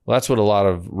 Well, that's what a lot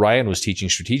of Ryan was teaching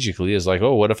strategically is like,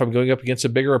 oh, what if I'm going up against a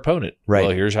bigger opponent? Right.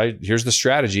 Well, here's the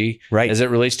strategy as it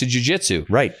relates to jiu-jitsu.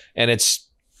 Right. And it's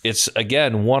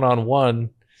again,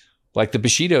 one-on-one, like the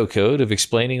Bushido code of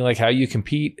explaining like how you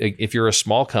compete if you're a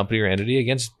small company or entity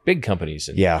against big companies.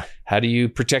 And how do you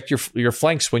protect your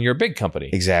flanks when you're a big company?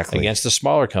 Exactly. Against the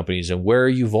smaller companies, and where are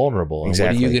you vulnerable? And what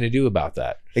are you going to do about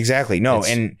that? Exactly. No,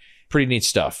 and pretty neat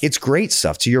stuff. It's great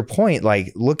stuff. To your point,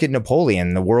 like look at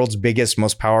Napoleon, the world's biggest,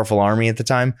 most powerful army at the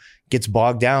time, gets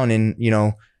bogged down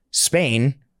in,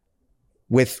 Spain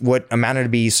with what amounted to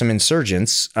be some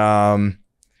insurgents,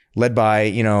 led by,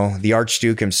 the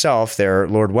Archduke himself, their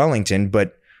Lord Wellington.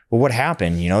 But what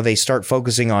happened? They start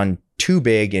focusing on too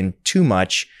big and too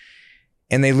much.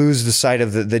 and they lose the sight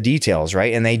of the details,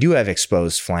 right? And they do have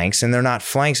exposed flanks, and they're not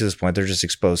flanks at this point. They're just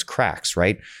exposed cracks,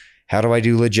 right? How do I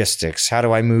do logistics? How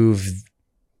do I move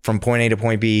from point A to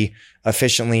point B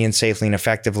efficiently and safely and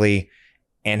effectively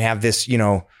and have this,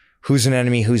 who's an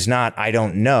enemy, who's not? I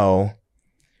don't know.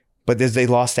 But they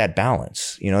lost that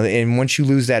balance, and once you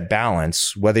lose that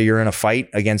balance, whether you're in a fight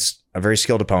against a very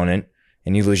skilled opponent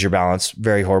and you lose your balance,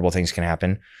 very horrible things can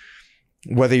happen.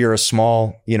 Whether you're a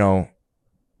small,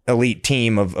 elite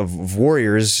team of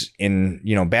warriors in,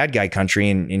 bad guy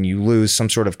country and you lose some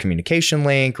sort of communication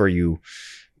link, or you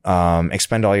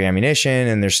expend all your ammunition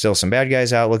and there's still some bad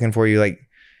guys out looking for you, like,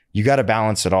 you got to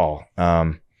balance it all.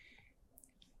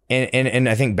 And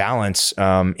I think balance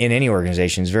in any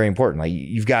organization is very important. Like,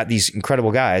 you've got these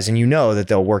incredible guys and that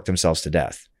they'll work themselves to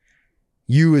death.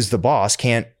 You as the boss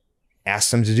can't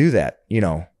ask them to do that.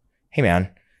 Hey man,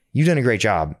 you've done a great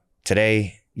job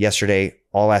today, yesterday,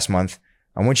 all last month.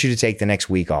 I want you to take the next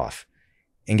week off.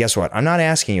 And guess what? I'm not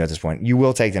asking you at this point. You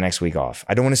will take the next week off.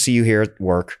 I don't want to see you here at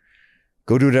work.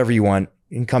 Go do whatever you want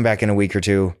and come back in a week or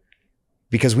two,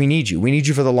 because we need you. We need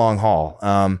you for the long haul.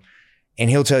 And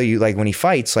he'll tell you, like, when he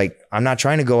fights, like, I'm not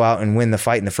trying to go out and win the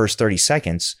fight in the first 30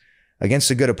 seconds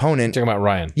against a good opponent. Talking about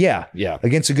Ryan. Yeah. Yeah.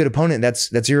 Against a good opponent,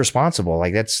 that's irresponsible.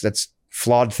 Like, that's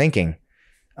flawed thinking.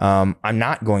 I'm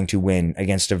not going to win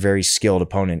against a very skilled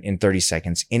opponent in 30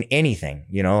 seconds in anything.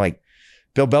 Like,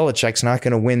 Bill Belichick's not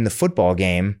going to win the football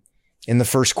game in the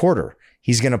first quarter.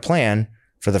 He's going to plan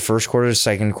for the first quarter, the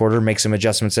second quarter, make some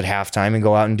adjustments at halftime and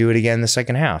go out and do it again in the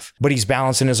second half. But he's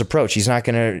balancing his approach. He's not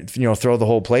going to, throw the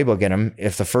whole playbook at him.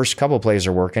 If the first couple of plays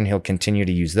are working, he'll continue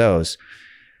to use those.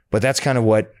 But that's kind of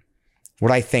what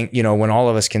I think, when all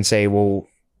of us can say, well,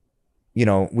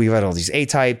 we've got all these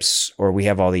A-types, or we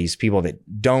have all these people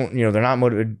that don't, they're not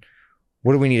motivated.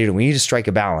 What do we need to do? We need to strike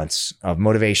a balance of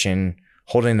motivation,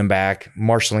 holding them back,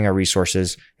 marshaling our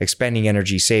resources, expending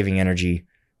energy, saving energy,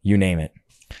 you name it.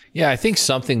 Yeah, I think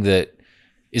something that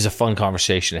is a fun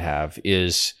conversation to have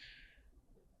is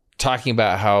talking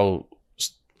about how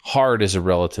hard is a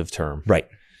relative term. Right.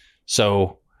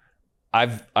 So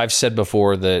I've said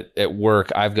before that at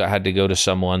work I've had to go to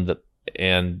someone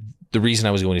and the reason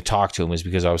I was going to talk to them is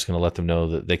because I was going to let them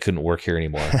know that they couldn't work here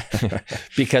anymore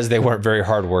because they weren't very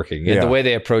hardworking. And the way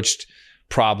they approached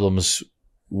problems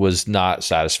was not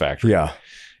satisfactory. Yeah.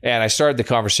 And I started the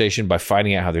conversation by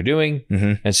finding out how they're doing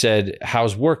and said,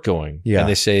 how's work going? Yeah. And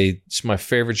they say, it's my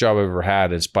favorite job I've ever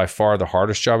had. It's by far the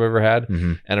hardest job I've ever had.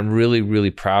 And I'm really, really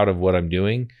proud of what I'm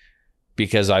doing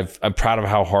because I'm proud of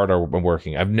how hard I'm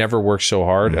working. I've never worked so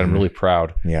hard and I'm really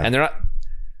proud. Yeah. And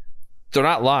they're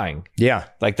not lying. Yeah.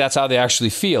 Like, that's how they actually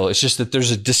feel. It's just that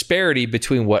there's a disparity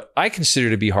between what I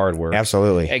consider to be hard work.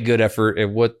 Absolutely. And good effort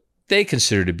and what they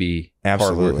consider to be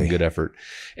hard work and good effort.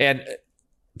 And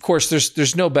of course,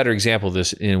 there's no better example of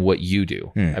this in what you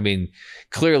do. I mean,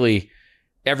 clearly,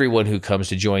 everyone who comes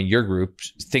to join your group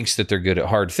thinks that they're good at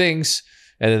hard things.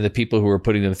 And then the people who are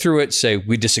putting them through it say,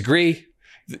 we disagree.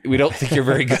 We don't think you're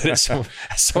very good at some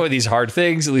of these hard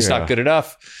things, at least not good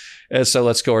enough. And so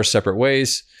let's go our separate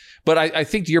ways. But I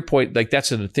think to your point, like, that's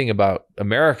the thing about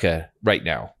America right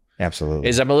now. Absolutely.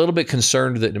 Is I'm a little bit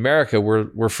concerned that in America,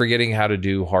 we're forgetting how to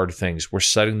do hard things. We're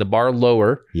setting the bar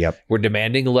lower. Yep. We're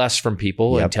demanding less from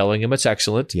people and telling them it's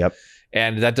excellent. Yep.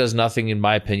 And that does nothing, in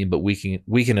my opinion, but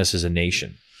weaken us as a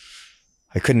nation.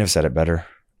 I couldn't have said it better.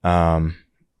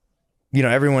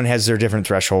 Everyone has their different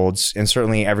thresholds, and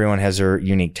certainly everyone has their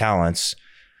unique talents.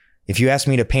 If you ask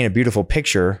me to paint a beautiful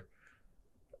picture,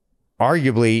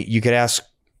 arguably you could ask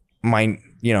my,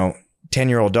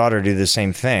 10-year-old daughter to do the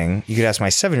same thing. You could ask my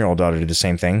 7-year-old daughter to do the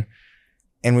same thing.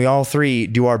 And we all three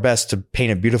do our best to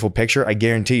paint a beautiful picture. I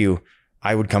guarantee you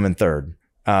I would come in third.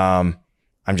 I'm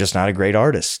just not a great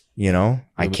artist.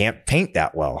 I can't paint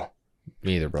that well.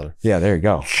 Me either, brother. Yeah, there you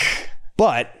go.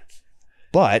 But,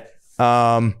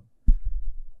 that's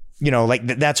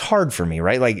hard for me,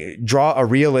 right? Like, draw a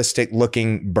realistic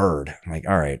looking bird. I'm like,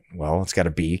 all right, well, it's got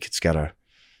a beak. It's got a,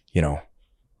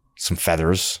 some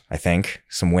feathers, I think,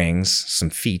 some wings, some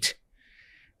feet.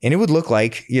 And it would look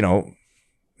like,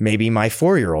 maybe my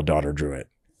 4-year-old daughter drew it.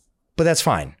 But that's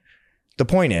fine. The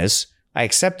point is, I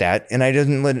accept that and it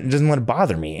doesn't let it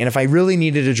bother me. And if I really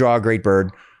needed to draw a great bird,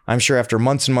 I'm sure after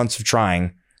months and months of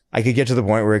trying, I could get to the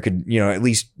point where it could, at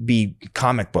least be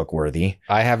comic book worthy.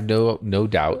 I have no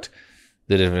doubt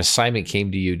that if an assignment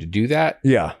came to you to do that,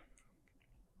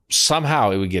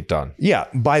 somehow it would get done. Yeah.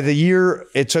 By the year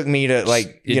it took me to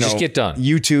just get done.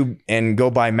 YouTube and go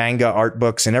buy manga art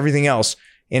books and everything else,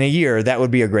 in a year, that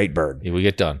would be a great bird. It would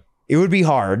get done. It would be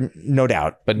hard, no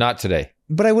doubt. But not today.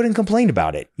 But I wouldn't complain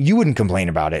about it. You wouldn't complain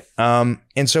about it.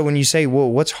 And so when you say, well,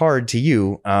 what's hard to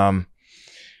you?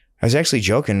 I was actually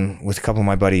joking with a couple of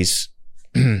my buddies.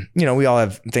 We all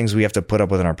have things we have to put up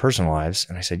with in our personal lives.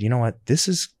 And I said, you know what? This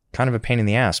is kind of a pain in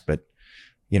the ass, but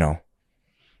at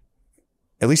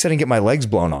least I didn't get my legs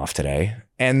blown off today.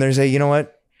 And there's you know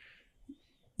what?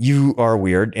 You are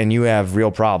weird and you have real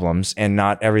problems, and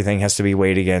not everything has to be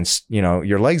weighed against,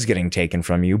 your legs getting taken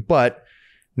from you. But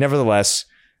nevertheless,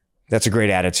 that's a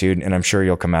great attitude, and I'm sure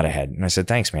you'll come out ahead. And I said,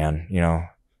 thanks, man.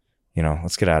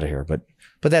 Let's get out of here. But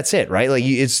that's it, right? Like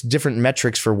it's different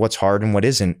metrics for what's hard and what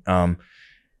isn't. And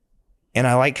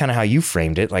I like kind of how you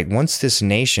framed it. Like once this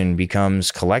nation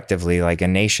becomes collectively like a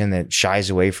nation that shies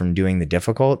away from doing the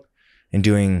difficult and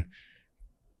doing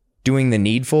the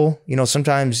needful,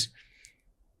 sometimes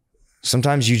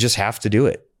you just have to do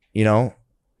it.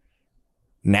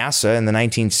 NASA in the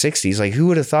 1960s, like who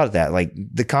would have thought of that? Like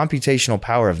the computational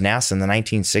power of NASA in the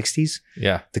 1960s.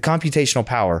 Yeah. The computational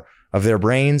power of their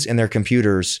brains and their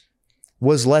computers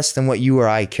was less than what you or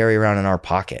I carry around in our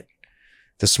pocket.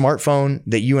 The smartphone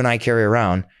that you and I carry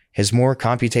around has more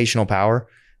computational power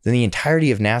than the entirety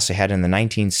of NASA had in the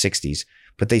 1960s,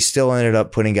 but they still ended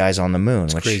up putting guys on the moon.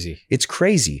 It's crazy. It's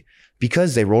crazy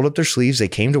because they rolled up their sleeves, they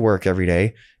came to work every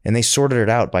day, and they sorted it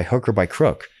out by hook or by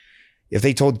crook. If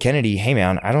they told Kennedy, hey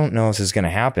man, I don't know if this is going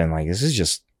to happen. Like this is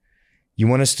just, you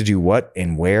want us to do what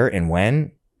and where and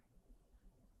when?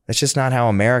 That's just not how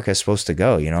America is supposed to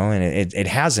go, and it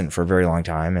hasn't for a very long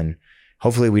time. And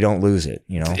hopefully we don't lose it,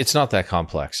 It's not that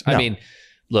complex. No. I mean,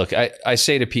 look, I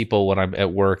say to people when I'm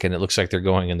at work and it looks like they're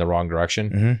going in the wrong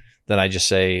direction, then I just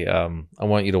say, I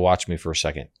want you to watch me for a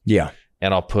second. Yeah.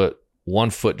 And I'll put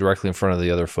one foot directly in front of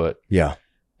the other foot. Yeah.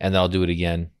 And I'll do it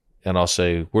again. And I'll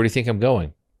say, where do you think I'm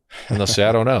going? And they'll say,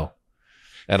 I don't know.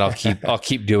 And I'll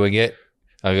keep doing it.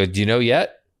 I go, do you know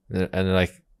yet? And they're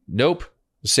like, nope.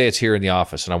 Say it's here in the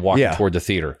office, and I'm walking toward the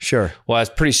theater. Sure. Well,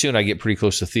 pretty soon I get pretty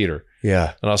close to the theater.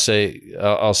 Yeah. And I'll say,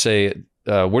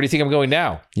 where do you think I'm going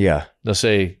now? Yeah. They'll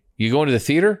say, you going to the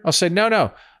theater? I'll say,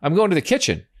 no, I'm going to the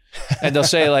kitchen. And they'll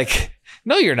say like,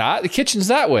 no, you're not. The kitchen's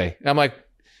that way. And I'm like,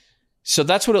 so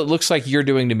that's what it looks like you're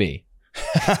doing to me.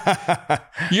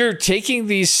 You're taking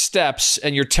these steps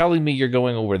and you're telling me you're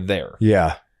going over there.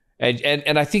 Yeah.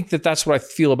 And I think that's what I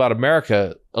feel about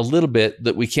America a little bit,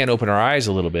 that we can't open our eyes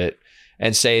a little bit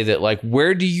and say that, like,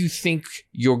 where do you think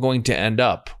you're going to end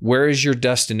up? Where is your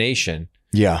destination?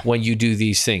 Yeah. When you do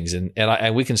these things,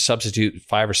 and we can substitute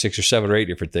 5 or 6 or 7 or 8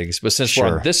 different things. But since we're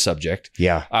on this subject,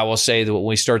 I will say that when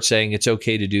we start saying it's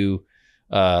okay to do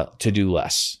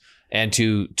less and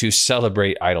to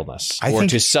celebrate idleness,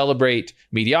 to celebrate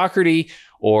mediocrity,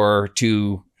 or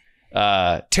to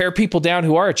tear people down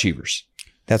who are achievers.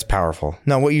 That's powerful.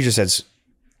 No, what you just said.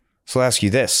 So I'll ask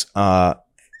you this: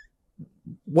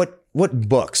 what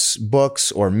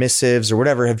books or missives or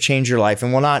whatever have changed your life?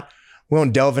 And we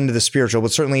won't delve into the spiritual,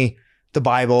 but certainly the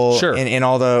Bible and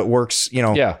all the works,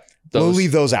 we'll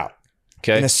leave those out.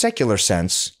 Okay. In a secular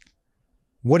sense,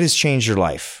 what has changed your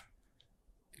life?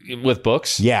 With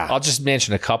books? Yeah. I'll just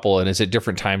mention a couple, and it's at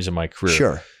different times in my career.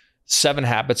 Sure. 7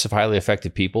 Habits of Highly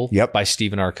Effective People by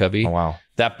Stephen R. Covey. Oh, wow.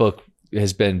 That book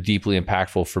has been deeply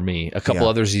impactful for me. A couple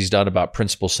others he's done about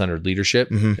principle-centered leadership,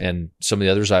 and some of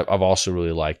the others I've also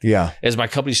really liked. Yeah. As my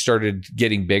company started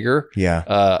getting bigger,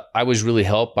 I was really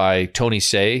helped by Tony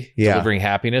Say, Delivering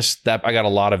Happiness. That I got a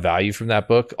lot of value from that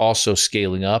book. Also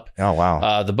Scaling Up. Oh,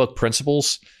 wow. The book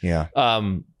Principles. Yeah.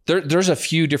 There's a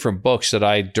few different books that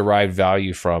I derived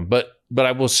value from, but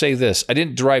I will say this: I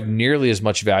didn't derive nearly as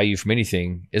much value from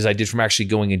anything as I did from actually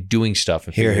going and doing stuff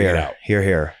and figuring it out.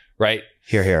 Here. Right?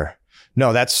 Here.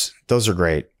 No, those are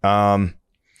great. I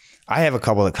have a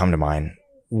couple that come to mind.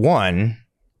 One,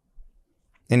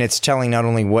 and it's telling not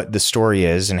only what the story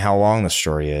is and how long the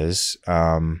story is,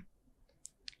 but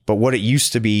what it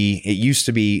used to be. It used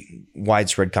to be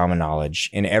widespread common knowledge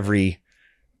in every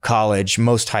college,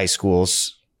 most high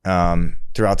schools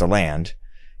throughout the land.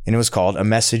 And it was called A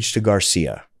Message to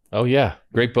Garcia. Oh, yeah.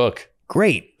 Great book.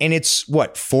 Great. And it's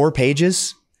 4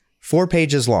 pages? 4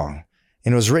 pages long.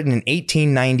 And it was written in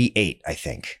 1898, I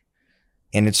think.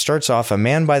 And it starts off, a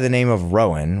man by the name of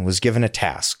Rowan was given a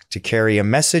task to carry a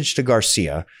message to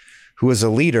Garcia, who was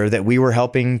a leader that we were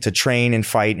helping to train and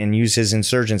fight and use his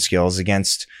insurgent skills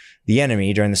against the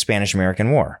enemy during the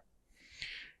Spanish-American War.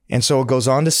 And so it goes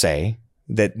on to say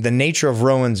that the nature of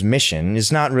Rowan's mission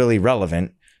is not really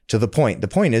relevant to the point. The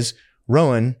point is,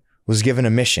 Rowan was given a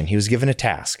mission. He was given a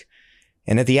task.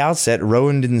 And at the outset,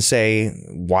 Rowan didn't say,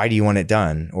 why do you want it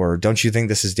done? Or don't you think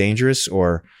this is dangerous?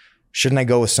 Or shouldn't I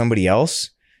go with somebody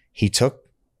else? He took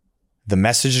the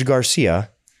message to Garcia,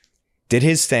 did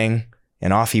his thing,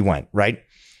 and off he went, right?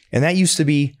 And that used to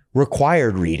be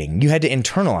required reading. You had to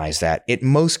internalize that at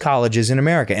most colleges in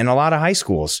America and a lot of high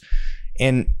schools.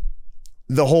 And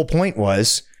the whole point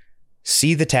was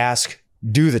see the task,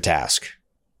 do the task,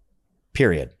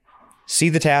 period. See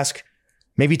the task,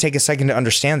 maybe take a second to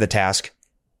understand the task,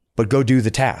 but go do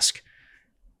the task.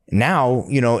 Now,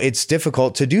 it's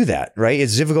difficult to do that, right?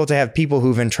 It's difficult to have people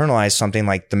who've internalized something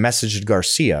like the message of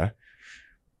Garcia.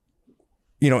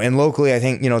 And locally, I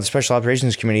think, the Special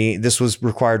Operations Committee, this was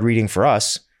required reading for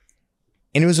us.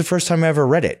 And it was the first time I ever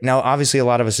read it. Now, obviously, a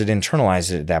lot of us had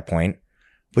internalized it at that point,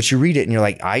 but you read it and you're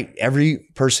like, every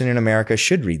person in America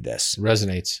should read this. It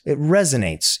resonates. It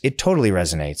resonates. It totally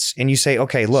resonates. And you say,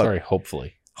 okay, look. Sorry,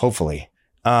 hopefully.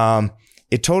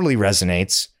 It totally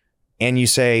resonates. And you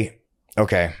say,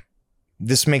 okay,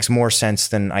 this makes more sense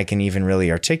than I can even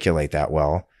really articulate that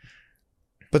well.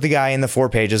 But the guy in the 4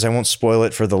 pages, I won't spoil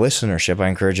it for the listenership. I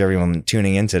encourage everyone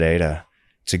tuning in today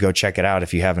to go check it out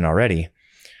if you haven't already.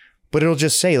 But it'll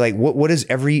just say, like, what does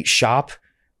every shop,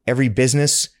 every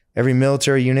business, every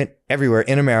military unit, everywhere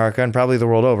in America and probably the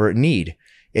world over need?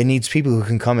 It needs people who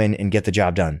can come in and get the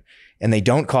job done. And they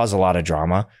don't cause a lot of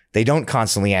drama. They don't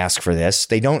constantly ask for this.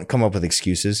 They don't come up with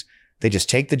excuses. They just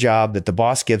take the job that the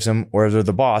boss gives them, or they're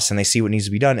the boss and they see what needs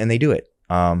to be done and they do it.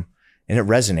 And it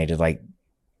resonated like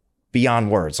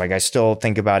beyond words. Like I still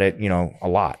think about it, a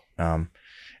lot. And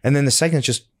then the second is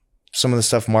just some of the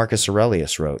stuff Marcus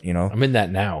Aurelius wrote, I'm in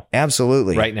that now.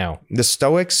 Absolutely. Right now. The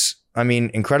Stoics,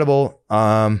 incredible.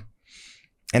 And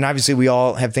obviously we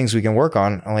all have things we can work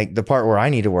on. Like the part where I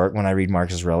need to work when I read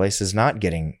Marcus Aurelius is not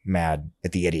getting mad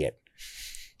at the idiot.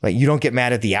 Like you don't get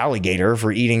mad at the alligator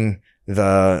for eating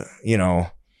the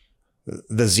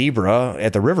zebra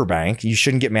at the riverbank. You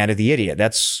shouldn't get mad at the idiot.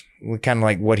 That's kind of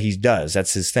like what he does.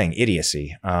 That's his thing,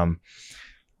 idiocy. All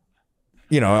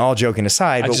joking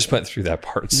aside. I just went through that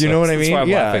part. So you know what I mean?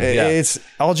 Yeah. It's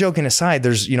all joking aside.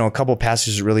 There's, a couple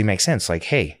passages that really make sense. Like,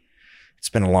 hey, it's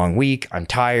been a long week. I'm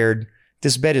tired.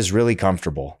 This bed is really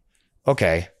comfortable.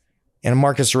 Okay. And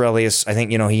Marcus Aurelius, I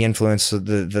think, he influenced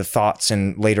the thoughts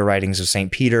and later writings of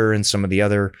St. Peter and some of the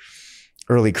other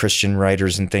early Christian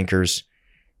writers and thinkers.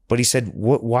 But he said,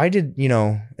 why did,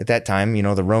 at that time,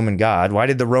 the Roman God, why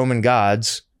did the Roman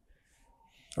gods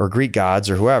or Greek gods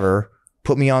or whoever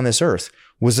put me on this earth?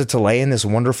 Was it to lay in this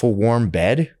wonderful warm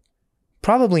bed?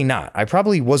 Probably not. I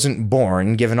probably wasn't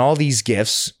born, given all these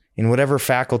gifts and whatever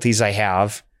faculties I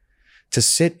have, to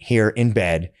sit here in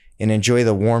bed and enjoy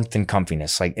the warmth and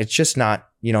comfiness. Like it's just not,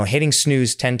 hitting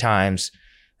snooze 10 times.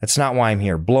 That's not why I'm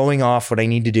here. Blowing off what I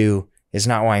need to do is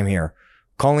not why I'm here.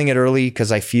 Calling it early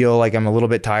because I feel like I'm a little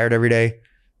bit tired every day.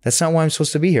 That's not why I'm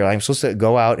supposed to be here. I'm supposed to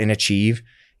go out and achieve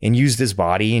and use this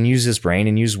body and use this brain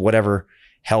and use whatever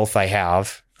health I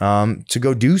have to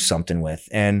go do something with.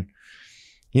 And,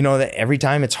 that every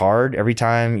time it's hard, every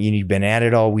time you've been at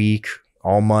it all week,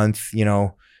 all month,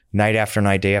 night after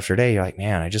night, day after day, you're like,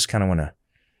 man, I just kind of want to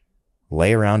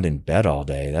lay around in bed all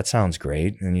day. That sounds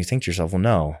great. And you think to yourself, well,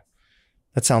 no,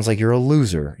 that sounds like you're a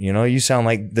loser. You sound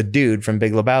like the dude from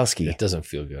Big Lebowski. It doesn't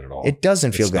feel good at all. It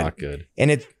doesn't feel it's good. Not good.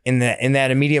 And it in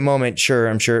that immediate moment, sure,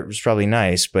 I'm sure it was probably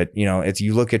nice, but if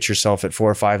you look at yourself at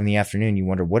 4 or 5 in the afternoon, you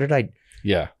wonder, what did I?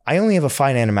 Yeah. I only have a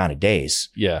finite amount of days.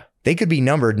 Yeah. They could be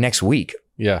numbered next week.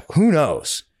 Yeah. Who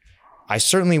knows? I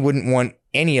certainly wouldn't want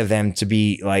any of them to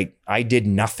be like, I did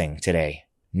nothing today.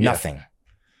 Nothing.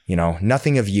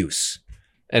 Nothing of use.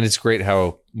 And it's great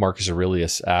how Marcus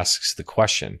Aurelius asks the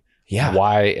question. Yeah.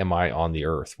 Why am I on the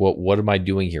earth? What am I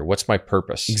doing here? What's my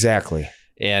purpose? Exactly.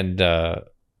 And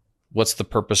what's the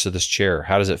purpose of this chair?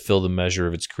 How does it fill the measure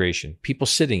of its creation? People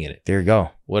sitting in it. There you go.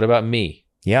 What about me?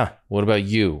 Yeah. What about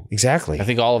you? Exactly. I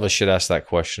think all of us should ask that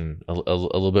question a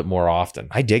little bit more often.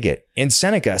 I dig it. And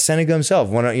Seneca himself,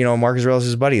 Marcus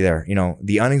Aurelius' buddy there,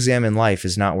 the unexamined life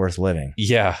is not worth living.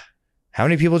 Yeah. How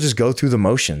many people just go through the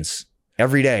motions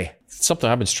every day? Something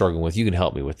I've been struggling with, you can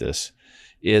help me with this,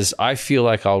 is I feel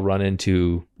like I'll run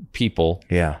into people,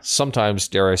 sometimes,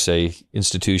 dare I say,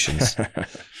 institutions,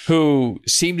 who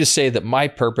seem to say that my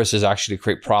purpose is actually to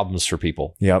create problems for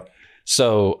people. Yep.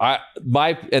 So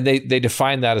they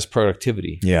define that as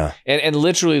productivity. Yeah. And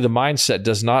literally the mindset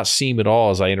does not seem at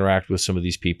all, as I interact with some of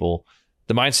these people,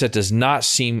 the mindset does not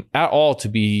seem at all to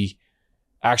be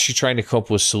actually trying to come up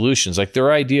with solutions. Like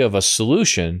their idea of a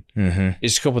solution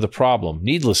is to come up with a problem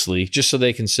needlessly, just so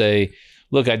they can say,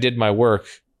 look, I did my work.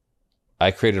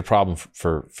 I created a problem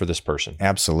for this person.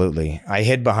 Absolutely. I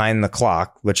hid behind the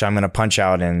clock, which I'm going to punch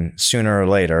out in sooner or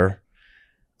later.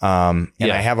 I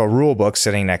have a rule book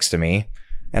sitting next to me,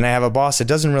 and I have a boss that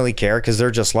doesn't really care because they're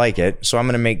just like it. So I'm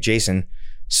going to make Jason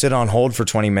sit on hold for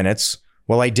 20 minutes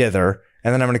while I dither.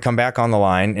 And then I'm going to come back on the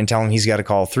line and tell him he's got to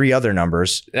call 3 other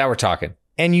numbers. Now we're talking.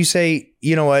 And you say,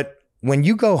 you know what, when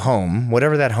you go home,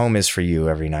 whatever that home is for you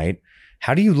every night,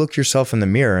 how do you look yourself in the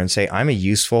mirror and say, I'm a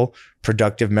useful,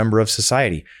 productive member of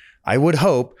society? I would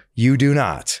hope you do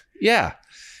not. Yeah.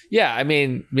 Yeah. I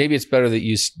mean, maybe it's better that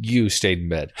you stayed in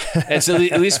bed. And so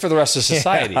at least for the rest of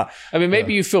society. Yeah. I mean,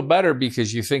 maybe you feel better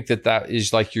because you think that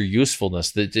is like your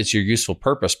usefulness, that it's your useful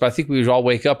purpose. But I think we would all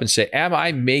wake up and say, am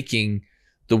I making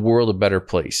the world a better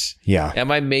place? Yeah. Am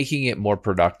I making it more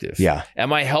productive? Yeah.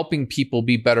 Am I helping people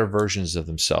be better versions of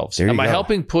themselves? Am I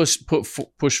helping push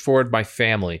forward my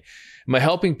family? Am I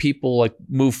helping people like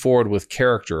move forward with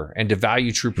character and to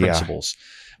value true principles? Yeah.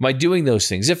 Am I doing those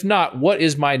things? If not, what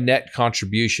is my net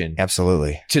contribution?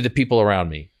 Absolutely. To the people around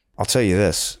me? I'll tell you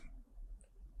this.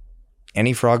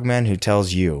 Any frogman who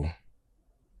tells you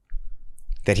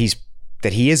that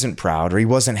he isn't proud or he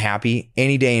wasn't happy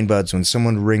any day in buds when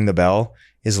someone would ring the bell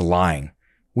is lying.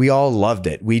 We all loved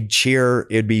it. We'd cheer.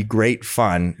 It'd be great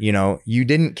fun. You know, you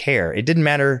didn't care. It didn't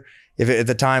matter if it at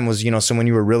the time was, you know, someone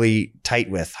you were really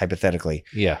tight with, hypothetically.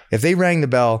 Yeah. If they rang the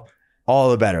bell,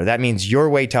 all the better. That means you're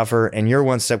way tougher and you're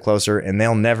one step closer and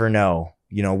they'll never know,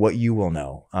 you know, what you will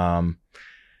know.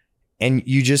 And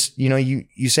you just, you know,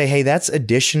 you say, hey, that's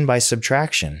addition by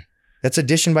subtraction. That's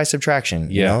addition by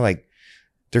subtraction. You know, like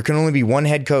there can only be one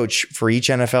head coach for each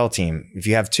NFL team. If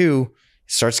you have two,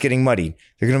 it starts getting muddied.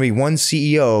 There's going to be one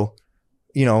CEO,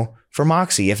 you know, for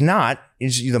Moxie. If not,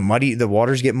 the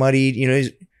waters get muddied. You know,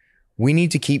 we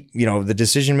need to keep, you know, the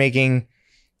decision making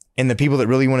and the people that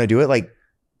really want to do it. Like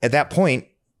at that point,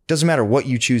 doesn't matter what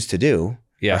you choose to do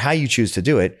or how you choose to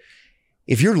do it.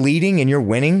 If you're leading and you're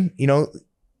winning, you know,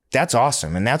 that's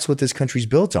awesome. And that's what this country's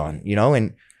built on, you know,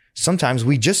 and sometimes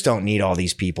we just don't need all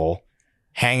these people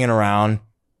hanging around,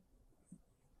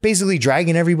 basically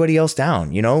dragging everybody else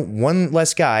down. You know, one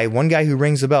guy who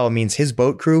rings the bell means his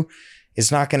boat crew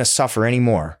is not going to suffer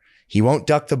anymore. He won't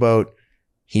duck the boat.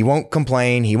 He won't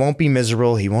complain. He won't be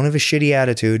miserable. He won't have a shitty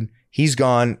attitude. He's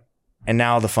gone. And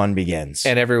now the fun begins.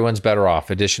 And everyone's better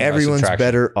off. Addition by subtraction. Everyone's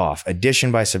better off.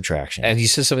 Addition by subtraction. And he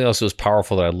said something else that was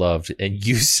powerful that I loved. And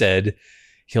you said,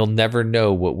 he'll never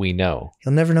know what we know.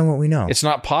 He'll never know what we know. It's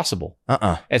not possible.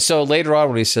 And so later on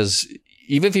when he says,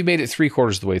 even if he made it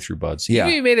 3/4 of the way through, Buds, even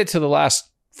if he made it to the last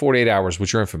 48 hours,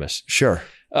 which are infamous. Sure.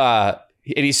 And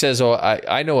he says, oh,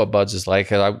 I know what Buds is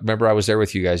like. I remember I was there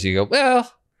with you guys. You go,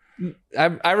 well,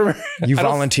 I remember. You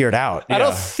volunteered out. I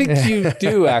don't think you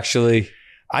do, actually.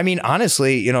 I mean,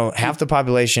 honestly, you know, half the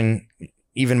population,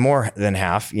 even more than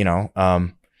half, you know,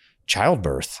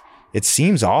 childbirth. It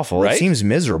seems awful. Right? It seems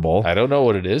miserable. I don't know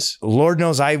what it is. Lord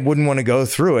knows I wouldn't want to go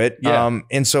through it. Yeah.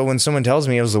 And so when someone tells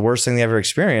me it was the worst thing they ever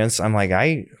experienced, I'm like,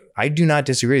 I do not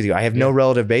disagree with you. I have no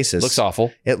relative basis. Looks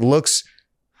awful. It looks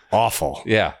awful.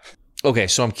 Yeah. Okay.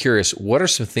 So I'm curious, what are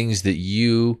some things that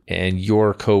you and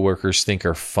your coworkers think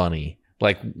are funny?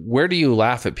 Like, where do you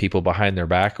laugh at people behind their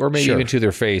back or maybe even to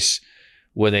their face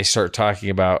when they start talking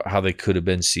about how they could have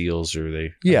been SEALs or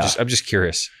they, I'm just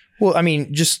curious. Well, I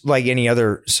mean, just like any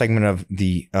other segment of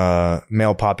the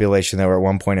male population that were at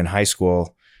one point in high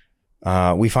school,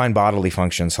 we find bodily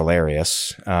functions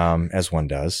hilarious, as one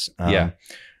does.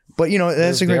 But, you know,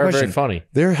 that's a great question. They're very funny.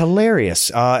 They're hilarious.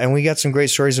 And we got some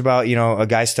great stories about, you know, a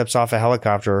guy steps off a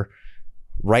helicopter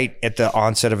right at the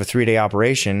onset of a 3-day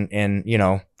operation and, you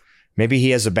know, maybe he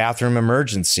has a bathroom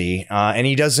emergency and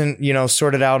he doesn't, you know,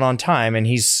 sort it out on time. And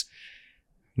he's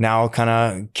now kind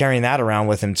of carrying that around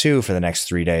with him too for the next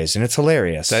 3 days. And it's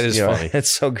hilarious. That is funny. It's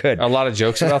so good. A lot of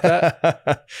jokes about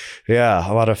that. Yeah.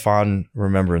 A lot of fond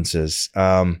remembrances.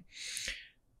 But,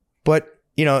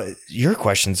 you know, your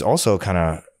question's also kind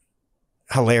of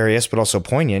hilarious, but also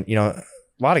poignant. You know, a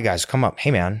lot of guys come up,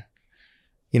 hey man,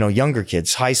 you know, younger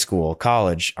kids, high school,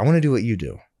 college, I want to do what you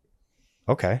do.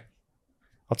 Okay.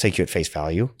 I'll take you at face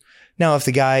value. Now, if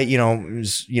the guy, you know,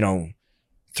 is, you know,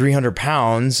 300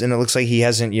 pounds and it looks like he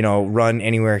hasn't, you know, run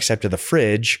anywhere except to the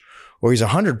fridge, or he's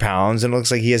 100 pounds and it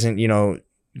looks like he hasn't, you know,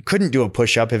 couldn't do a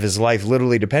push-up if his life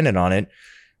literally depended on it,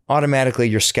 automatically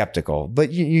you're skeptical.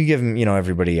 But you give them, you know,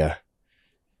 everybody at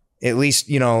least,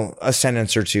 you know, a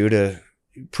sentence or two to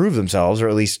prove themselves, or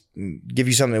at least give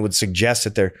you something that would suggest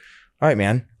that they're, all right,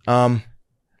 man,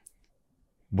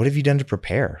 what have you done to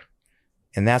prepare?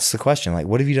 And that's the question. Like,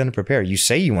 what have you done to prepare? You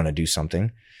say you want to do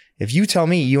something. If you tell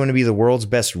me you want to be the world's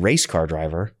best race car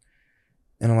driver,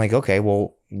 and I'm like, okay,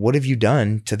 well, what have you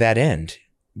done to that end?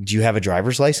 Do you have a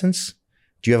driver's license?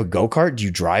 Do you have a go-kart? Do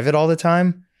you drive it all the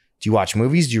time? Do you watch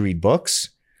movies? Do you read books?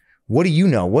 What do you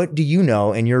know? What do you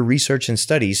know in your research and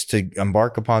studies to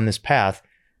embark upon this path?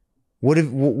 What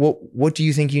do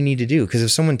you think you need to do? Because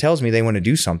if someone tells me they want to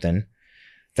do something,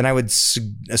 then I would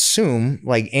assume,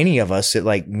 like any of us that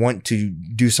like want to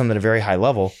do something at a very high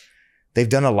level, They've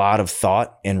done a lot of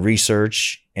thought and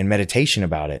research and meditation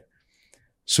about it.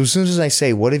 So as soon as I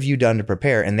say, what have you done to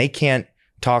prepare? And they can't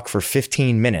talk for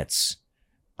 15 minutes.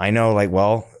 I know, like,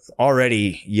 well,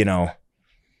 already, you know,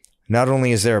 not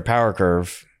only is there a power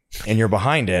curve and you're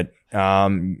behind it,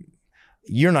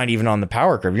 you're not even on the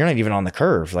power curve. You're not even on the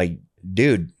curve. Like,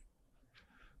 dude,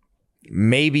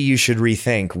 maybe you should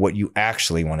rethink what you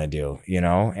actually want to do, you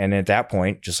know? And at that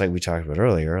point, just like we talked about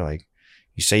earlier, like,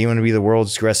 you say you want to be the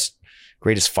world's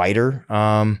greatest fighter,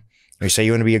 or you say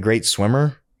you want to be a great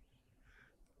swimmer,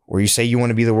 or you say you want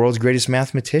to be the world's greatest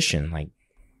mathematician. Like,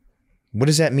 what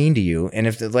does that mean to you? And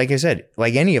if, like I said,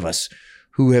 like any of us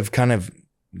who have kind of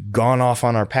gone off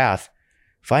on our path,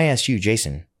 if I asked you,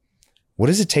 Jason, what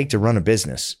does it take to run a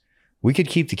business? We could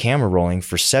keep the camera rolling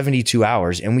for 72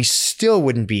 hours and we still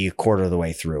wouldn't be a quarter of the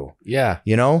way through. Yeah.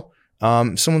 You know,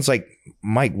 someone's like,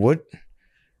 Mike, what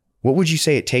would you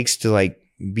say it takes to like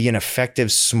be an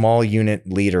effective small unit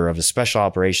leader of a special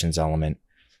operations element?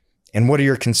 And what are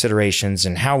your considerations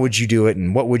and how would you do it?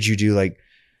 And what would you do? Like,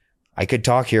 I could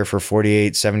talk here for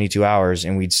 48, 72 hours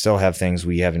and we'd still have things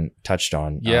we haven't touched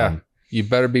on. Yeah. You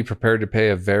better be prepared to pay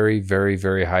a very, very,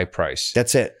 very high price.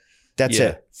 That's it. That's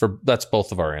it. That's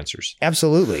both of our answers.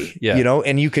 Absolutely. Yeah. You know,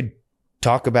 and you could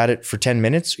talk about it for 10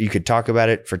 minutes. You could talk about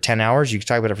it for 10 hours. You could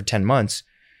talk about it for 10 months.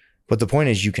 But the point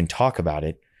is you can talk about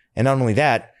it. And not only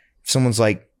that, if someone's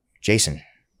like, Jason,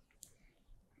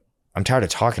 I'm tired of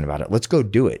talking about it. Let's go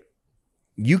do it.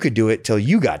 You could do it till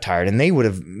you got tired and they would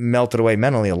have melted away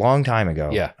mentally a long time ago.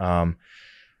 Yeah.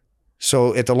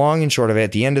 So at the long and short of it,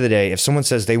 at the end of the day, if someone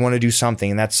says they want to do something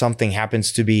and that something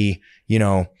happens to be, you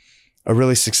know, a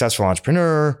really successful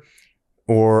entrepreneur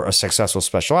or a successful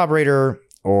special operator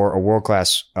or a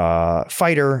world-class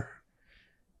fighter,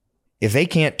 if they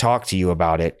can't talk to you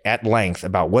about it at length,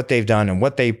 about what they've done and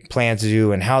what they plan to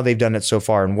do and how they've done it so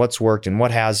far and what's worked and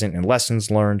what hasn't and lessons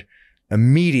learned,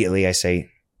 immediately I say,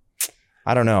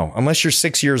 I don't know. Unless you're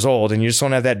 6 years old and you just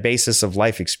don't have that basis of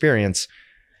life experience,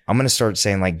 I'm going to start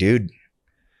saying like, dude,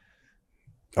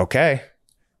 okay.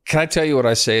 Can I tell you what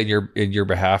I say in your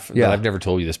behalf? Yeah. I've never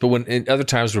told you this, but when in other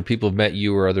times where people have met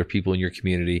you or other people in your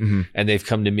community and they've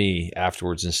come to me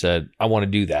afterwards and said, I want to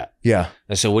do that. Yeah.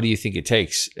 And so what do you think it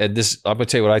takes? And this, I'm going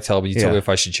to tell you what I tell them. You tell me if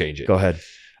I should change it. Go ahead.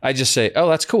 I just say, oh,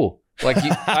 that's cool. Like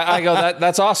I go,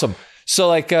 that's awesome. So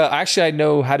like, actually I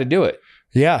know how to do it.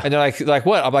 Yeah. And they're like,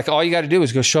 what? I'm like, all you got to do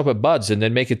is go show up at Bud's and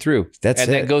then make it through. That's and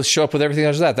it. then go show up with everything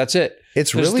after that. That's it.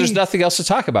 There's nothing else to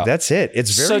talk about. That's it.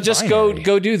 It's very so just binary.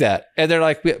 go do that. And they're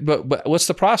like, but what's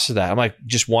the process of that? I'm like,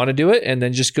 just want to do it and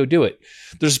then just go do it.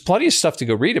 There's plenty of stuff to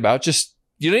go read about. Just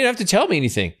you don't even have to tell me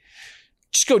anything.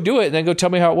 Just go do it and then go tell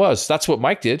me how it was. That's what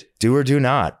Mike did. Do or do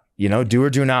not. You know, do or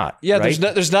do not. Yeah, right?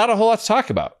 there's not a whole lot to talk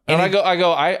about. And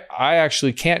I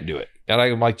actually can't do it. And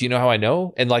I'm like, do you know how I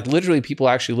know? And like literally people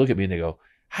actually look at me and they go,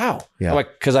 how? Yeah. I'm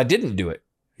like, because I didn't do it.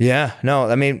 Yeah. No,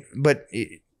 I mean, but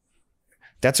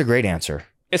that's a great answer.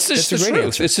 It's just the truth.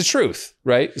 Answer. It's the truth,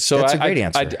 right? So that's a great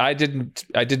answer. I didn't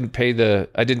pay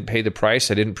the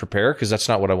price. I didn't prepare because that's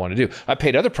not what I want to do. I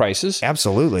paid other prices.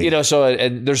 Absolutely. You know, so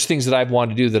and there's things that I've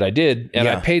wanted to do that I did, and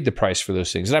I paid the price for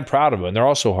those things, and I'm proud of them. And they're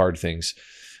also hard things.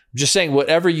 I'm just saying,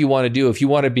 whatever you want to do, if you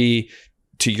want to be,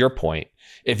 to your point,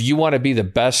 if you want to be the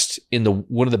best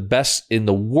one of the best in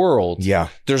the world,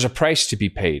 there's a price to be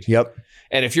paid. Yep.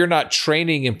 And if you're not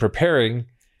training and preparing,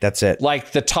 that's it.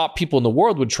 Like the top people in the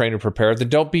world would train and prepare, then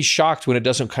don't be shocked when it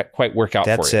doesn't quite work out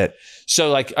for you. That's it.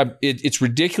 So like it's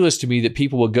ridiculous to me that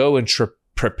people will go and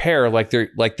prepare like they're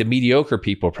like the mediocre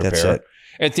people prepare. That's it.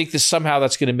 And think that somehow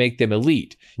that's going to make them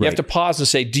elite. You have to pause and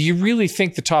say, do you really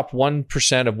think the top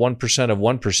 1% of 1% of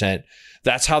 1%,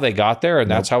 that's how they got there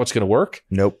and that's how it's going to work?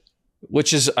 Nope.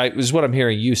 Which is what I'm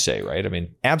hearing you say, right? I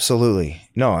mean, absolutely.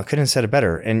 No, I couldn't have said it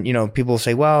better. And, you know, people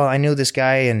say, well, I knew this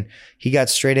guy and he got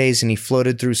straight A's and he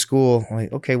floated through school. I'm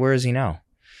like, okay, where is he now?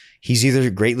 He's either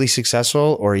greatly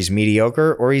successful or he's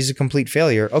mediocre or he's a complete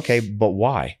failure. Okay, but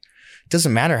why? It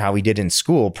doesn't matter how he did in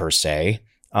school per se.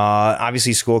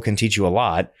 Obviously, school can teach you a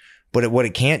lot, but what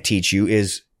it can't teach you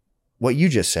is what you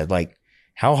just said, like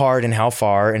how hard and how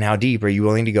far and how deep are you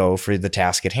willing to go for the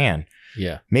task at hand?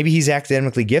 Yeah. Maybe he's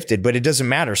academically gifted, but it doesn't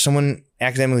matter. Someone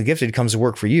academically gifted comes to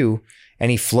work for you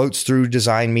and he floats through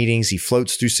design meetings. He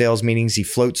floats through sales meetings. He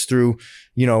floats through,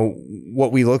 you know,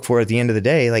 what we look for at the end of the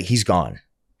day. Like he's gone.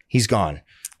 He's gone.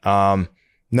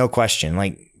 No question.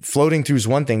 Like floating through is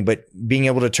one thing, but being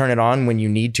able to turn it on when you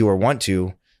need to or want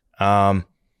to, that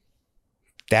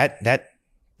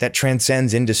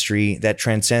transcends industry, that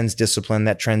transcends discipline,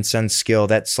 that transcends skill.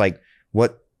 That's like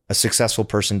what a successful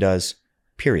person does,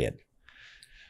 period.